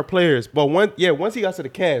with smart players. But once he got to the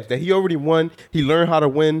Cavs, that he already won, he learned how to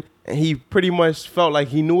win, and he pretty much felt like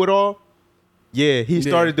he knew it all. Yeah, he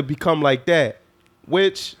started to become like that,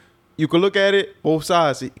 which you could look at it both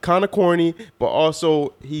sides. Kind of corny, but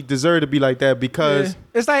also he deserved to be like that because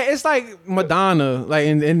it's like Madonna, like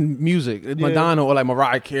in music, Madonna or like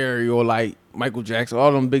Mariah Carey or like Michael Jackson,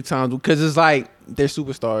 all them big times, because it's like they're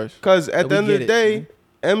superstars. Because at the end of the day,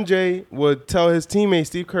 MJ would tell his teammate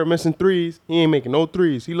Steve Kerr missing threes, he ain't making no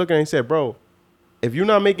threes. He looking at him and said, bro, if you're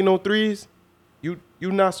not making no threes, you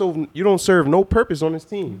don't serve no purpose on this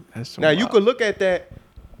team. Now you could look at that.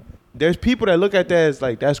 There's people that look at that as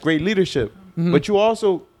like that's great leadership, but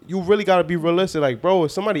you really gotta be realistic. Like, bro,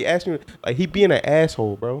 if somebody asks you, like, he being an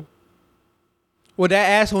asshole, bro. Well,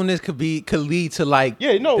 that assholeness could lead to like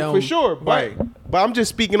for sure. But I'm just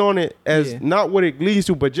speaking on it as not what it leads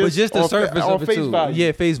to, but just the surface of it face too. value.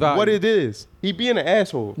 Yeah, face value. What it is, he being an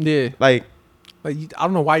asshole. Yeah, like I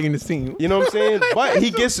don't know why you're in the scene. You know what I'm saying? But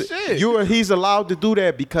he gets he's allowed to do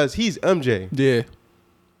that because he's MJ. Yeah.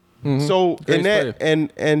 Mm-hmm. So in that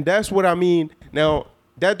and that's what I mean. Now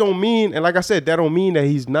that don't mean, and like I said, that don't mean that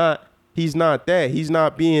he's not that. He's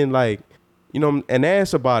not being like, an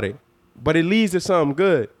ass about it. But it leads to something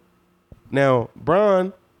good. Now,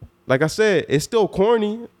 Bron, like I said, it's still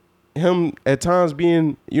corny. Him at times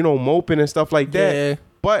being, moping and stuff like that. Yeah.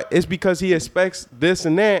 But it's because he expects this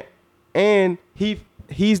and that. And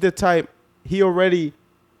he's the type, he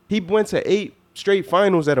went to 8 straight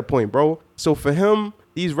finals at a point, bro. So for him,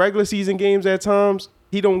 these regular season games at times,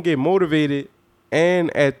 he don't get motivated.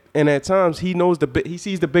 And at times he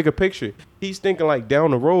sees the bigger picture. He's thinking like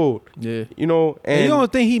down the road. Yeah. And you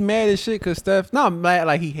don't think he mad as shit because Steph, not mad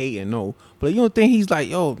like he hating, no. But you don't think he's like,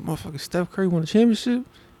 yo, motherfucker, Steph Curry won a championship and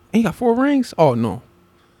he got 4 rings? Oh, no.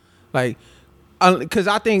 Like, because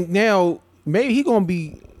I think now maybe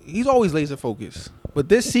he's always laser focused. But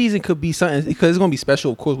this season could be something because it's gonna be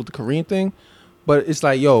special, of course, with the Kareem thing. But it's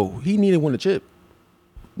like, yo, he needed to win a chip.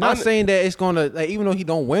 Not saying that it's gonna like, even though he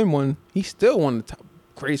don't win one, he's still one of the top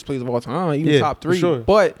greatest players of all time, even top 3. Sure.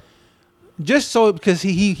 But just so because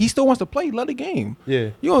he still wants to play, love the game.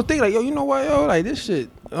 Yeah. You don't think like, yo, you know what, yo, like this shit.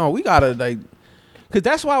 Oh, we gotta like, because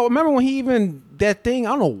that's why I remember when he even that thing.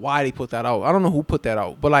 I don't know why they put that out. I don't know who put that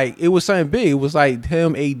out, but like it was something big. It was like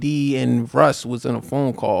him, AD, and Russ was in a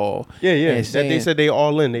phone call. Yeah. That they said they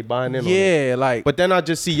all in. They buying in. Yeah, like. But then I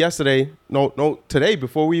just see yesterday, today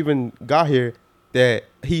before we even got here, that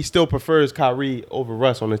he still prefers Kyrie over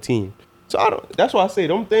Russ on the team. So I don't. That's why I say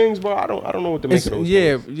them things, bro. I don't know what to make of those.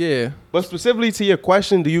 things. Yeah. But specifically to your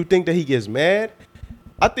question, do you think that he gets mad?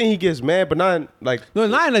 I think he gets mad, but not like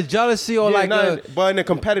not in a jealousy or but in a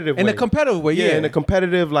competitive way. In a competitive way, yeah. In a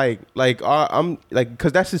competitive I'm like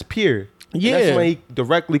because that's his peer. Yeah, and that's what he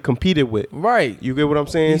directly competed with. Right. You get what I'm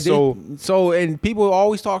saying? So and people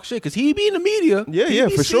always talk shit because he be in the media. Yeah,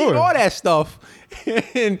 he for sure. All that stuff.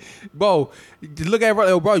 And bro, just look at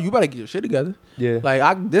bro. You better get your shit together. Yeah.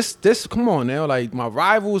 Like this. Come on now. Like my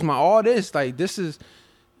rivals, my all this. Like this is.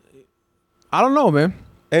 I don't know, man.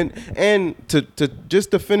 And to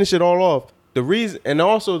just to finish it all off, the reason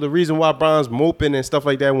why Bron's moping and stuff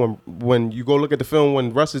like that when you go look at the film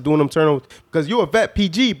when Russ is doing them turnovers, because you're a vet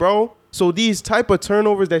PG, bro. So these type of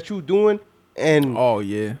turnovers that you doing and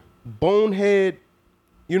bonehead,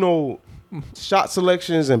 shot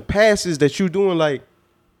selections and passes that you doing, like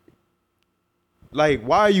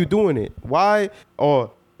why are you doing it? Why?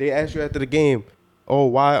 Or they ask you after the game,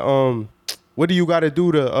 why? What do you got to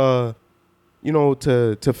do to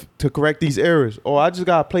to correct these errors? Or I just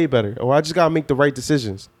gotta play better. Or I just gotta make the right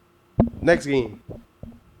decisions. Next game,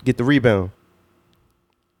 get the rebound.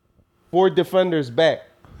 4 defenders back.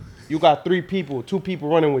 You got 2 people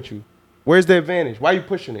running with you. Where's the advantage? Why are you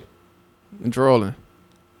pushing it? Trolling.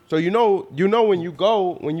 So you know when you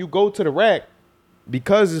go to the rack,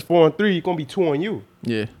 because it's 4 on 3, it's gonna be 2 on you.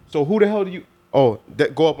 Yeah. So who the hell do you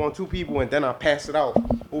go up on 2 people and then I pass it out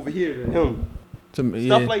over here to him?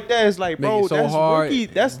 Stuff like that is like, bro, that's hard. Rookie.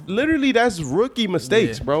 That's rookie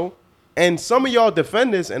mistakes, bro. And some of y'all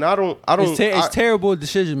defenders, and I don't. It's terrible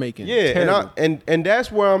decision making. Yeah, terrible. and that's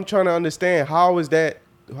where I'm trying to understand how is that.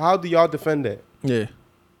 How do y'all defend that? Yeah.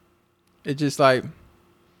 It's just like,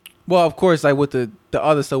 well, of course, like with the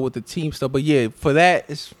other stuff with the team stuff, but yeah, for that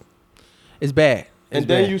it's bad. And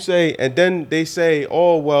then they say,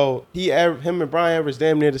 oh well, him and Brian averaged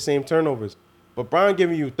damn near the same turnovers. But Brian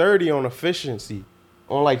giving you 30 on efficiency,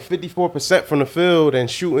 on like 54% from the field and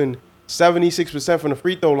shooting 76% from the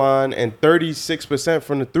free throw line and 36%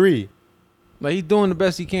 from the 3. Like he's doing the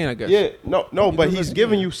best he can, I guess. Yeah, no, but he's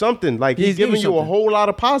giving you something. Like he's giving you a whole lot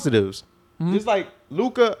of positives. Mm-hmm. Just like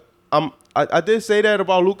Luka, I did say that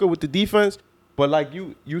about Luka with the defense, but like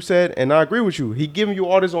you said, and I agree with you, he giving you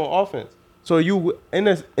all this on offense. So you, in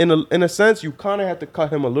a sense, you kind of have to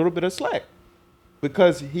cut him a little bit of slack.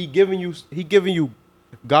 Because he giving you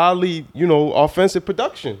godly, offensive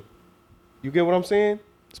production. You get what I'm saying?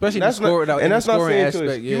 Especially the score, and that's not saying aspect,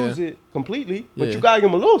 to excuse it completely, but you gotta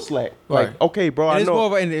give him a little slack. Right. Like, okay, bro, and I it's know.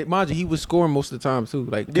 More of and mind you, he was scoring most of the time too.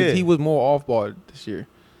 Like, cause he was more off ball this year,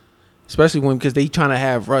 especially because they trying to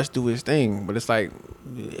have Russ do his thing. But it's like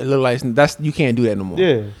it look like you can't do that no more.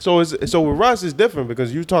 Yeah. So with Russ it's different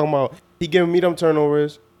because you talking about he giving me them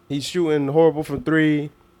turnovers. He's shooting horrible from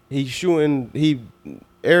 3. He's shooting.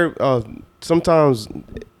 Sometimes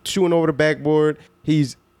shooting over the backboard.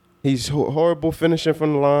 He's horrible finishing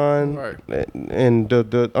from the line, right. and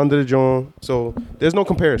the under the joint. So there's no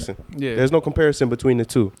comparison. Yeah, there's no comparison between the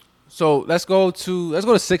two. So let's go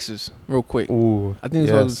to Sixers real quick. Ooh, I think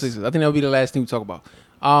let's go to the Sixers. I think that'll be the last thing we talk about.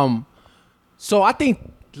 So I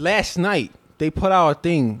think last night they put out a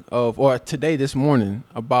thing this morning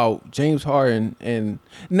about James Harden, and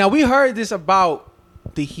now we heard this about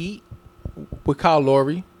the Heat with Kyle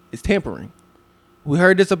Lowry is tampering. We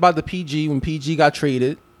heard this about the PG when PG got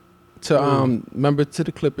traded to to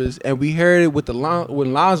the Clippers, and we heard it with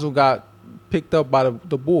when Lonzo got picked up by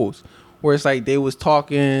the Bulls, where it's like they was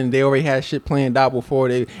talking, they already had shit planned out before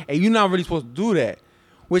and you're not really supposed to do that.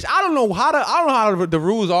 Which I don't know how the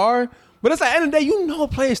rules are, but it's like at the end of the day,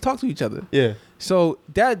 players talk to each other. Yeah. So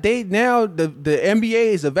that the NBA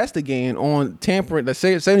is investigating on tampering, the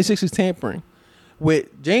 76ers tampering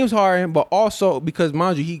with James Harden, but also because,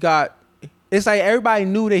 mind you, it's like everybody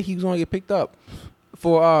knew that he was going to get picked up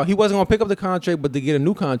for, he wasn't going to pick up the contract, but to get a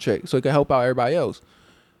new contract so he could help out everybody else.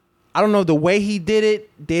 I don't know, the way he did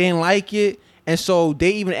it, they didn't like it, and so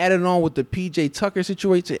they even added on with the PJ Tucker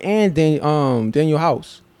situation and Daniel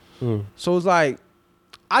House. So it's like,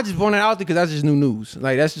 I just want it out there because that's just new news.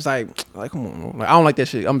 Like that's just like come on, bro. Like I don't like that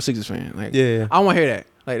shit. I'm a Sixers fan. Like Yeah. I don't want to hear that.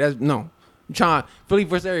 Like that's no. I'm trying Philly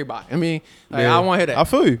versus everybody. I mean, like, Yeah. I don't want to hear that. I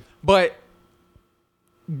feel you. But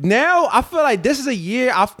now I feel like this is a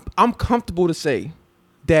year I'm comfortable to say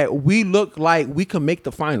that we look like we can make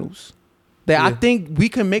the finals. That I think we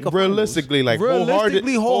can make a realistically, finals.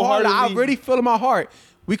 like wholeheartedly. I really feel in my heart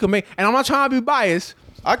we can make. And I'm not trying to be biased.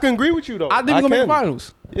 I can agree with you though. I think we can make the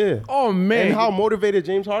finals. Yeah. Oh man. And how motivated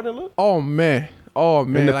James Harden looked. Oh man.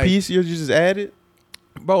 And the like, piece you just added,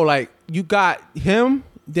 bro. Like you got him.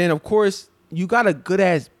 Then of course you got a good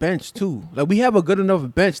ass bench too. Like we have a good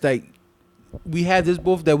enough bench. Like we had this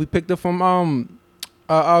both that we picked up from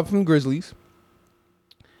Grizzlies.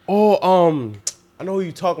 Oh, I know who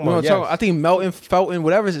you talking about. Yes. I think Felton,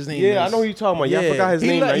 whatever his name is. Yeah, I know who you talking about. Yeah, I forgot his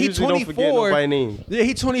name. I usually don't forget nobody's name. Yeah,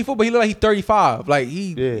 he's 24, but he look like he's 35. Like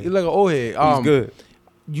he like an old head. He's good.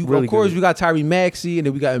 Of course, we got Tyrese Maxey, and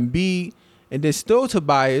then we got Embiid, and then still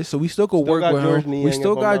Tobias, so we still could work with George him. Niang,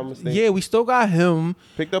 We still got him.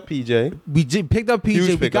 Picked up PJ. We picked up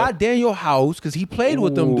PJ. We got Daniel House because he played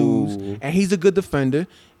with them dudes, and he's a good defender.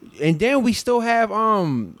 And then we still have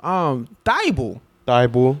Thibault.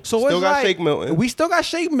 So still got like, Shake Milton. We still got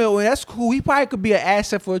Shake Milton. That's cool. He probably could be an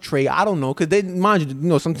asset for a trade. I don't know, because they mind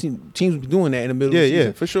you, some teams be doing that in the middle of the season.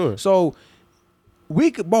 Yeah, for sure. So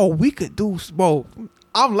we could do, bro.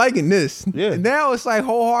 I'm liking this. Yeah. And now it's like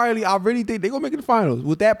wholeheartedly, I really think they're gonna make it to the finals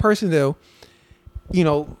with that personnel. I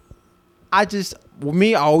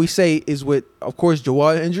always say is with, of course,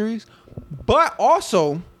 Joel injuries, but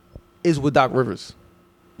also is with Doc Rivers.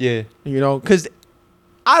 Yeah. Because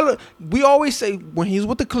we always say when he's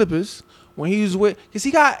with the Clippers, because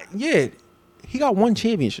he got one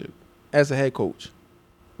championship as a head coach,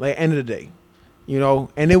 like end of the day,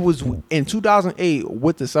 and it was in 2008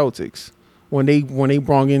 with the Celtics when they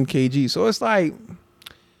brought in KG. So it's like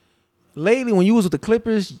lately when you was with the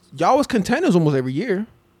Clippers, y'all was contenders almost every year,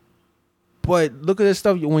 but look at this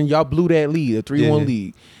stuff when y'all blew that lead, a 3-1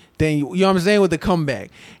 lead. Then you know what I'm saying, with the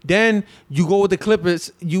comeback. Then you go with the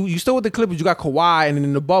Clippers. You still with the Clippers. You got Kawhi, and then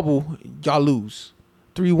in the bubble, y'all lose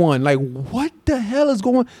 3-1. Like, what the hell is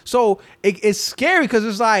going? So it's scary because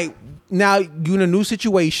it's like now you in a new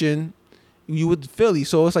situation. You with Philly,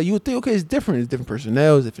 so it's like you would think, okay, it's different. It's different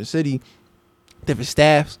personnel, it's different city, different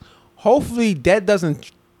staffs. Hopefully that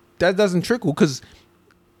doesn't trickle, because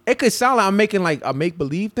it could sound like I'm making like a make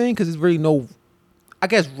believe thing, because there's really no, I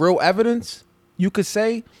guess, real evidence you could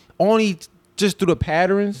say. Only just through the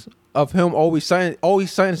patterns of him always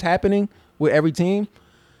something's happening with every team.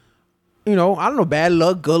 I don't know, bad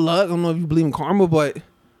luck, good luck. I don't know if you believe in karma, but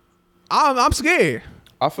I'm scared.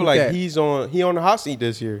 I feel like he on the hot seat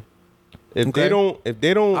this year. If they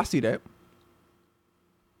don't, I see that.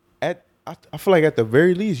 I feel like at the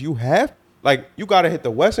very least you got to hit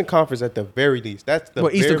the Western Conference at the very least. That's the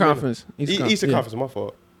Eastern Conference. Eastern Conference, my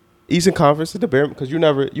fault. Eastern Conference at the bare, because you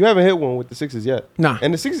haven't hit one with the Sixers yet. Nah.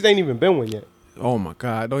 And the Sixers ain't even been one yet. Oh my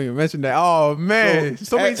God, don't even mention that. Oh man,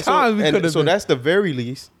 so many times we could have. So that's the very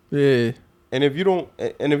least. Yeah. And if you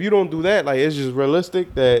don't do that, like, it's just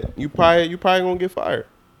realistic that you probably gonna get fired.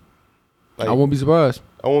 Like, I won't be surprised.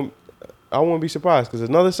 I won't be surprised, because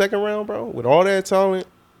another second round, bro, with all that talent,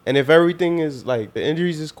 and if everything is like the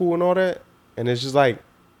injuries is cool and all that, and it's just like,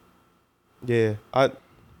 yeah,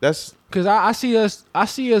 that's because I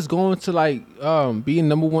see us going to like being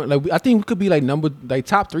number one. Like I think we could be like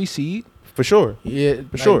top 3 seed for sure. Yeah,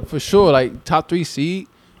 for sure. Like top 3 seed,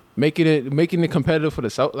 making it competitive for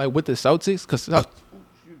the with the Celtics, because the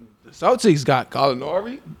Celtics got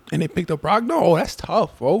Gallinari and they picked up Brogdon. Oh, that's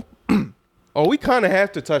tough, bro. Oh, we kind of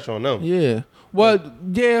have to touch on them. Yeah. Well,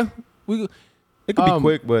 yeah. It could be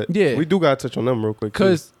quick, but yeah, we do got to touch on them real quick.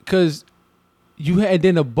 Because you had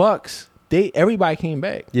then the Bucks. Everybody came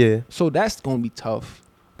back. Yeah. So that's gonna be tough.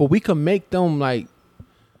 But we could make them like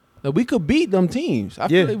we could beat them teams. I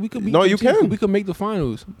feel like we could beat them teams. We could make the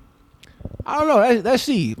finals. I don't know. Let's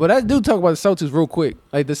see. But I do talk about the Celtics real quick.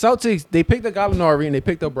 Like the Celtics, they picked up Gallinari and they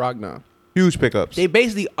picked up Brogdon. Huge pickups. They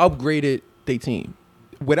basically upgraded their team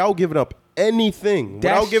without giving up anything.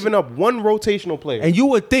 Without giving up one rotational player. And you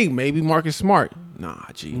would think maybe Marcus Smart. Nah,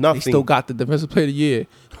 G. Nothing. They still got the defensive player of the year.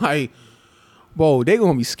 Like, bro, they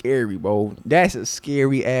gonna be scary, bro. That's a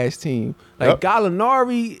scary ass team. Like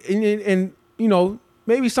Gallinari, and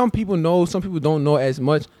maybe some people know, some people don't know as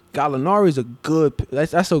much. Gallinari is a good.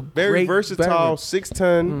 That's a very great versatile,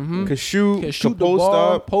 6'10", can shoot the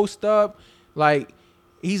ball, post up. Like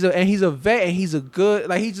he's a vet, and he's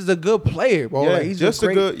just a good player, bro. Yeah, like, he's just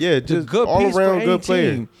a good all around good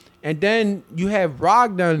player. And then you have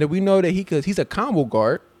Brogdon that we know that he's a combo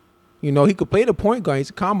guard. You know, he could play the point guard. He's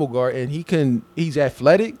a combo guard, and he's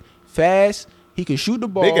athletic, fast. He can shoot the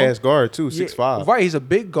ball. Big ass guard too, 6'5". Right, he's a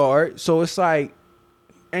big guard. So it's like,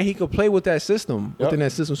 and he could play with that system within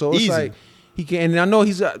that system. So it's like he can. And I know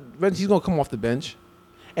he's gonna come off the bench,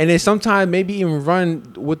 and then sometimes maybe even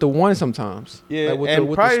run with the one sometimes. Yeah, like with and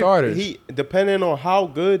with the starters. He depending on how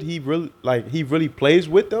good he really plays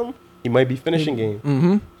with them, he might be finishing game.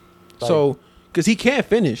 Mm-hmm. Like, so because he can't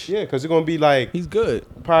finish. Yeah, because it's gonna be like he's good.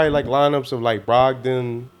 Probably like lineups of like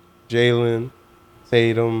Brogdon, Jalen,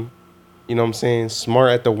 Tatum. You know what I'm saying?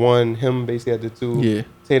 Smart at the 1, him basically at the 2. Yeah.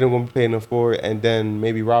 Tatum gonna be playing the 4, and then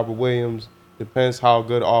maybe Robert Williams. Depends how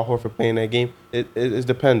good Al Horford playing that game. It's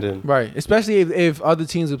dependent. Right, especially if other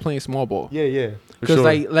teams are playing small ball. Yeah. Because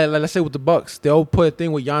like let's say with the Bucks, they'll put a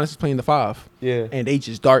thing where Giannis is playing the 5. Yeah. And they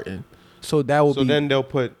just darting. So that will be. So then they'll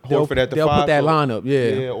put Horford at the 5. They'll put that lineup.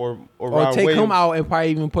 Yeah. Yeah. Or take Williams. him out and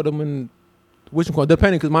probably even put him in. Which one?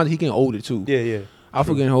 Depending, because mind he getting older too. Yeah. I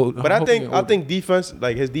forget older. But I think defense,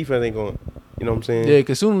 like his defense ain't going. You know what I'm saying? Yeah,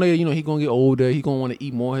 because sooner or later, he gonna get older. He gonna want to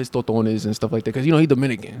eat more of his totones and stuff like that. Because he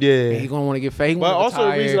Dominican. Yeah. And he gonna want to get fat. But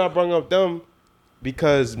also the reason I brought up them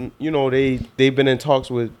because they've been in talks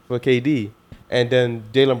for KD, and then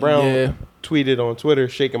Jaylen Brown tweeted on Twitter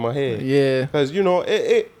shaking my head. Yeah. Because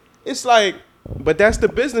it's like, but that's the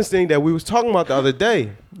business thing that we was talking about the other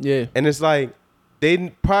day. Yeah. And it's like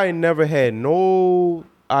they probably never had no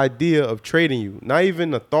idea of trading you, not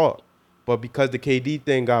even a thought. But because the KD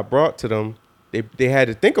thing got brought to them, they had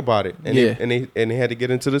to think about it, and they had to get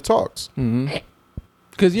into the talks. Mm-hmm.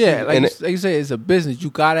 Because like you said, it's a business. You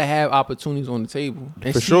gotta have opportunities on the table.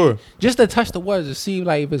 And sure. Just to touch the waters to see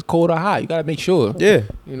like if it's cold or hot. You gotta make sure. Yeah.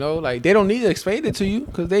 Like they don't need to explain it to you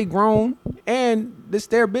because they grown and it's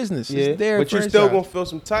their business. Yeah. It's their but franchise. you're still gonna feel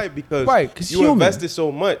some type because you invested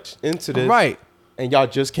so much into this. Right. And y'all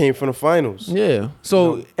just came from the finals. Yeah.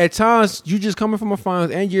 So at times you just coming from a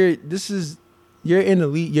finals and you're in the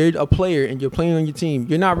league, you're a player and you're playing on your team.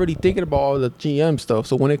 You're not really thinking about all the GM stuff.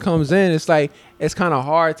 So when it comes in, it's like it's kind of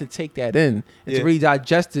hard to take that in and to really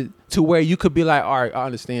digest it to where you could be like, all right, I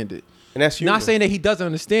understand it. And that's human. Not saying that he doesn't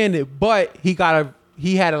understand it, but he had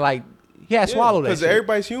to swallow that. Because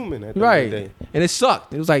everybody's human at the right. end of the day. And it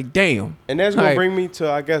sucked. It was like, damn. And that's gonna bring me to,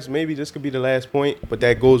 I guess maybe this could be the last point, but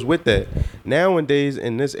that goes with that. Nowadays,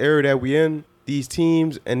 in this era that we in, these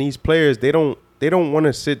teams and these players, they don't want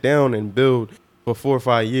to sit down and build for 4 or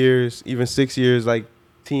 5 years, even 6 years, like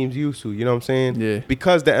teams used to. You know what I'm saying? Yeah.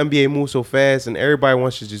 Because the NBA moves so fast and everybody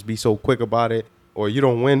wants to just be so quick about it, or you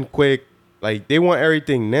don't win quick. Like they want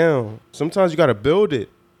everything now. Sometimes you gotta build it.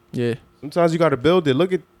 Yeah. Sometimes you gotta build it.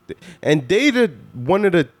 Look at. And they one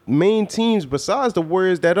of the main teams besides the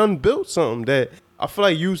Warriors that unbuilt something that I feel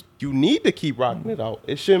like you need to keep rocking it out.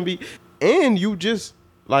 It shouldn't be. And you just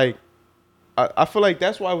like, I feel like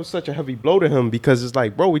that's why it was such a heavy blow to him because it's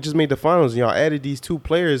like, bro, we just made the finals and y'all added these 2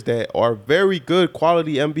 players that are very good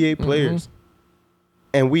quality NBA players. Mm-hmm.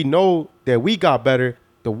 And we know that we got better.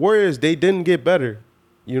 The Warriors, they didn't get better.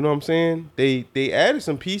 You know what I'm saying? They added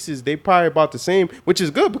some pieces. They probably about the same, which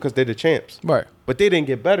is good because they're the champs. Right. But they didn't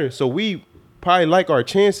get better. So we probably like our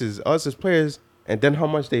chances, us as players, and then how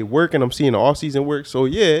much they work. And I'm seeing the offseason work. So,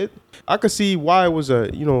 yeah, I could see why it was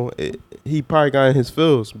he probably got in his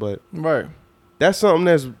feels. But right. That's something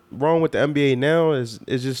that's wrong with the NBA now is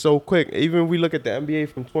just so quick. Even if we look at the NBA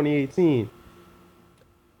from 2018,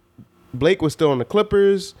 Blake was still on the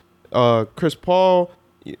Clippers. Chris Paul.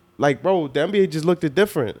 Like, bro, the NBA just looked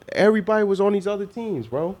different. Everybody was on these other teams,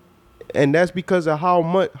 bro. And that's because of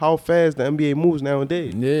how fast the NBA moves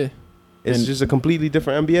nowadays. Yeah. It's just a completely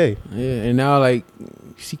different NBA. Yeah, and now, like,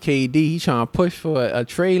 see KD, he trying to push for a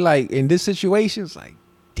trade. Like, in this situation, it's like,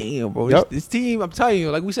 damn, bro. Yep. This team, I'm telling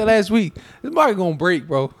you, like we said last week, this market going to break,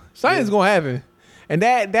 bro. Something's going to happen. And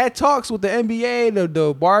that talks with the NBA,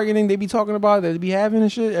 the bargaining they be talking about, that they be having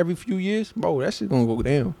and shit every few years, bro, that shit going to go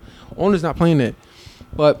down. Owner's not playing that.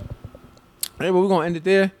 But anyway, we're gonna end it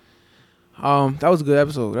there. That was a good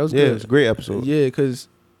episode. That was good. Yeah, it was a great episode. Yeah, because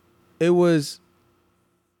it was.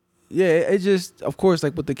 Yeah, it just, of course,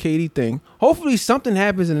 like with the KD thing. Hopefully, something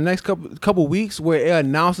happens in the next couple weeks where it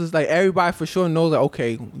announces, like everybody for sure knows, like,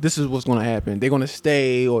 okay, this is what's gonna happen. They're gonna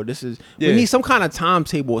stay, or this is. Yeah. We need some kind of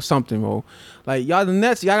timetable or something, bro. Like y'all, the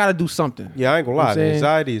Nets, y'all gotta do something. Yeah, I ain't gonna lie. The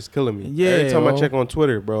anxiety is killing me. Yeah, every time I check on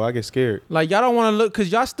Twitter, bro, I get scared. Like y'all don't want to look, cause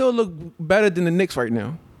y'all still look better than the Knicks right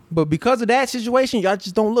now, but because of that situation, y'all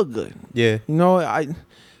just don't look good. Yeah,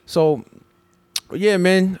 so. Yeah,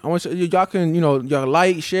 man. I want y'all can y'all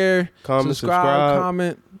like, share, subscribe,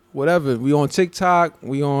 comment, whatever. We on TikTok,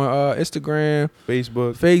 we on Instagram,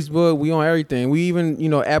 Facebook. We on everything. We even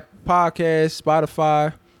Apple Podcasts,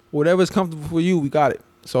 Spotify, whatever's comfortable for you. We got it.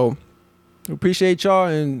 So Appreciate y'all,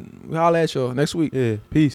 and we holla at y'all next week. Yeah, peace.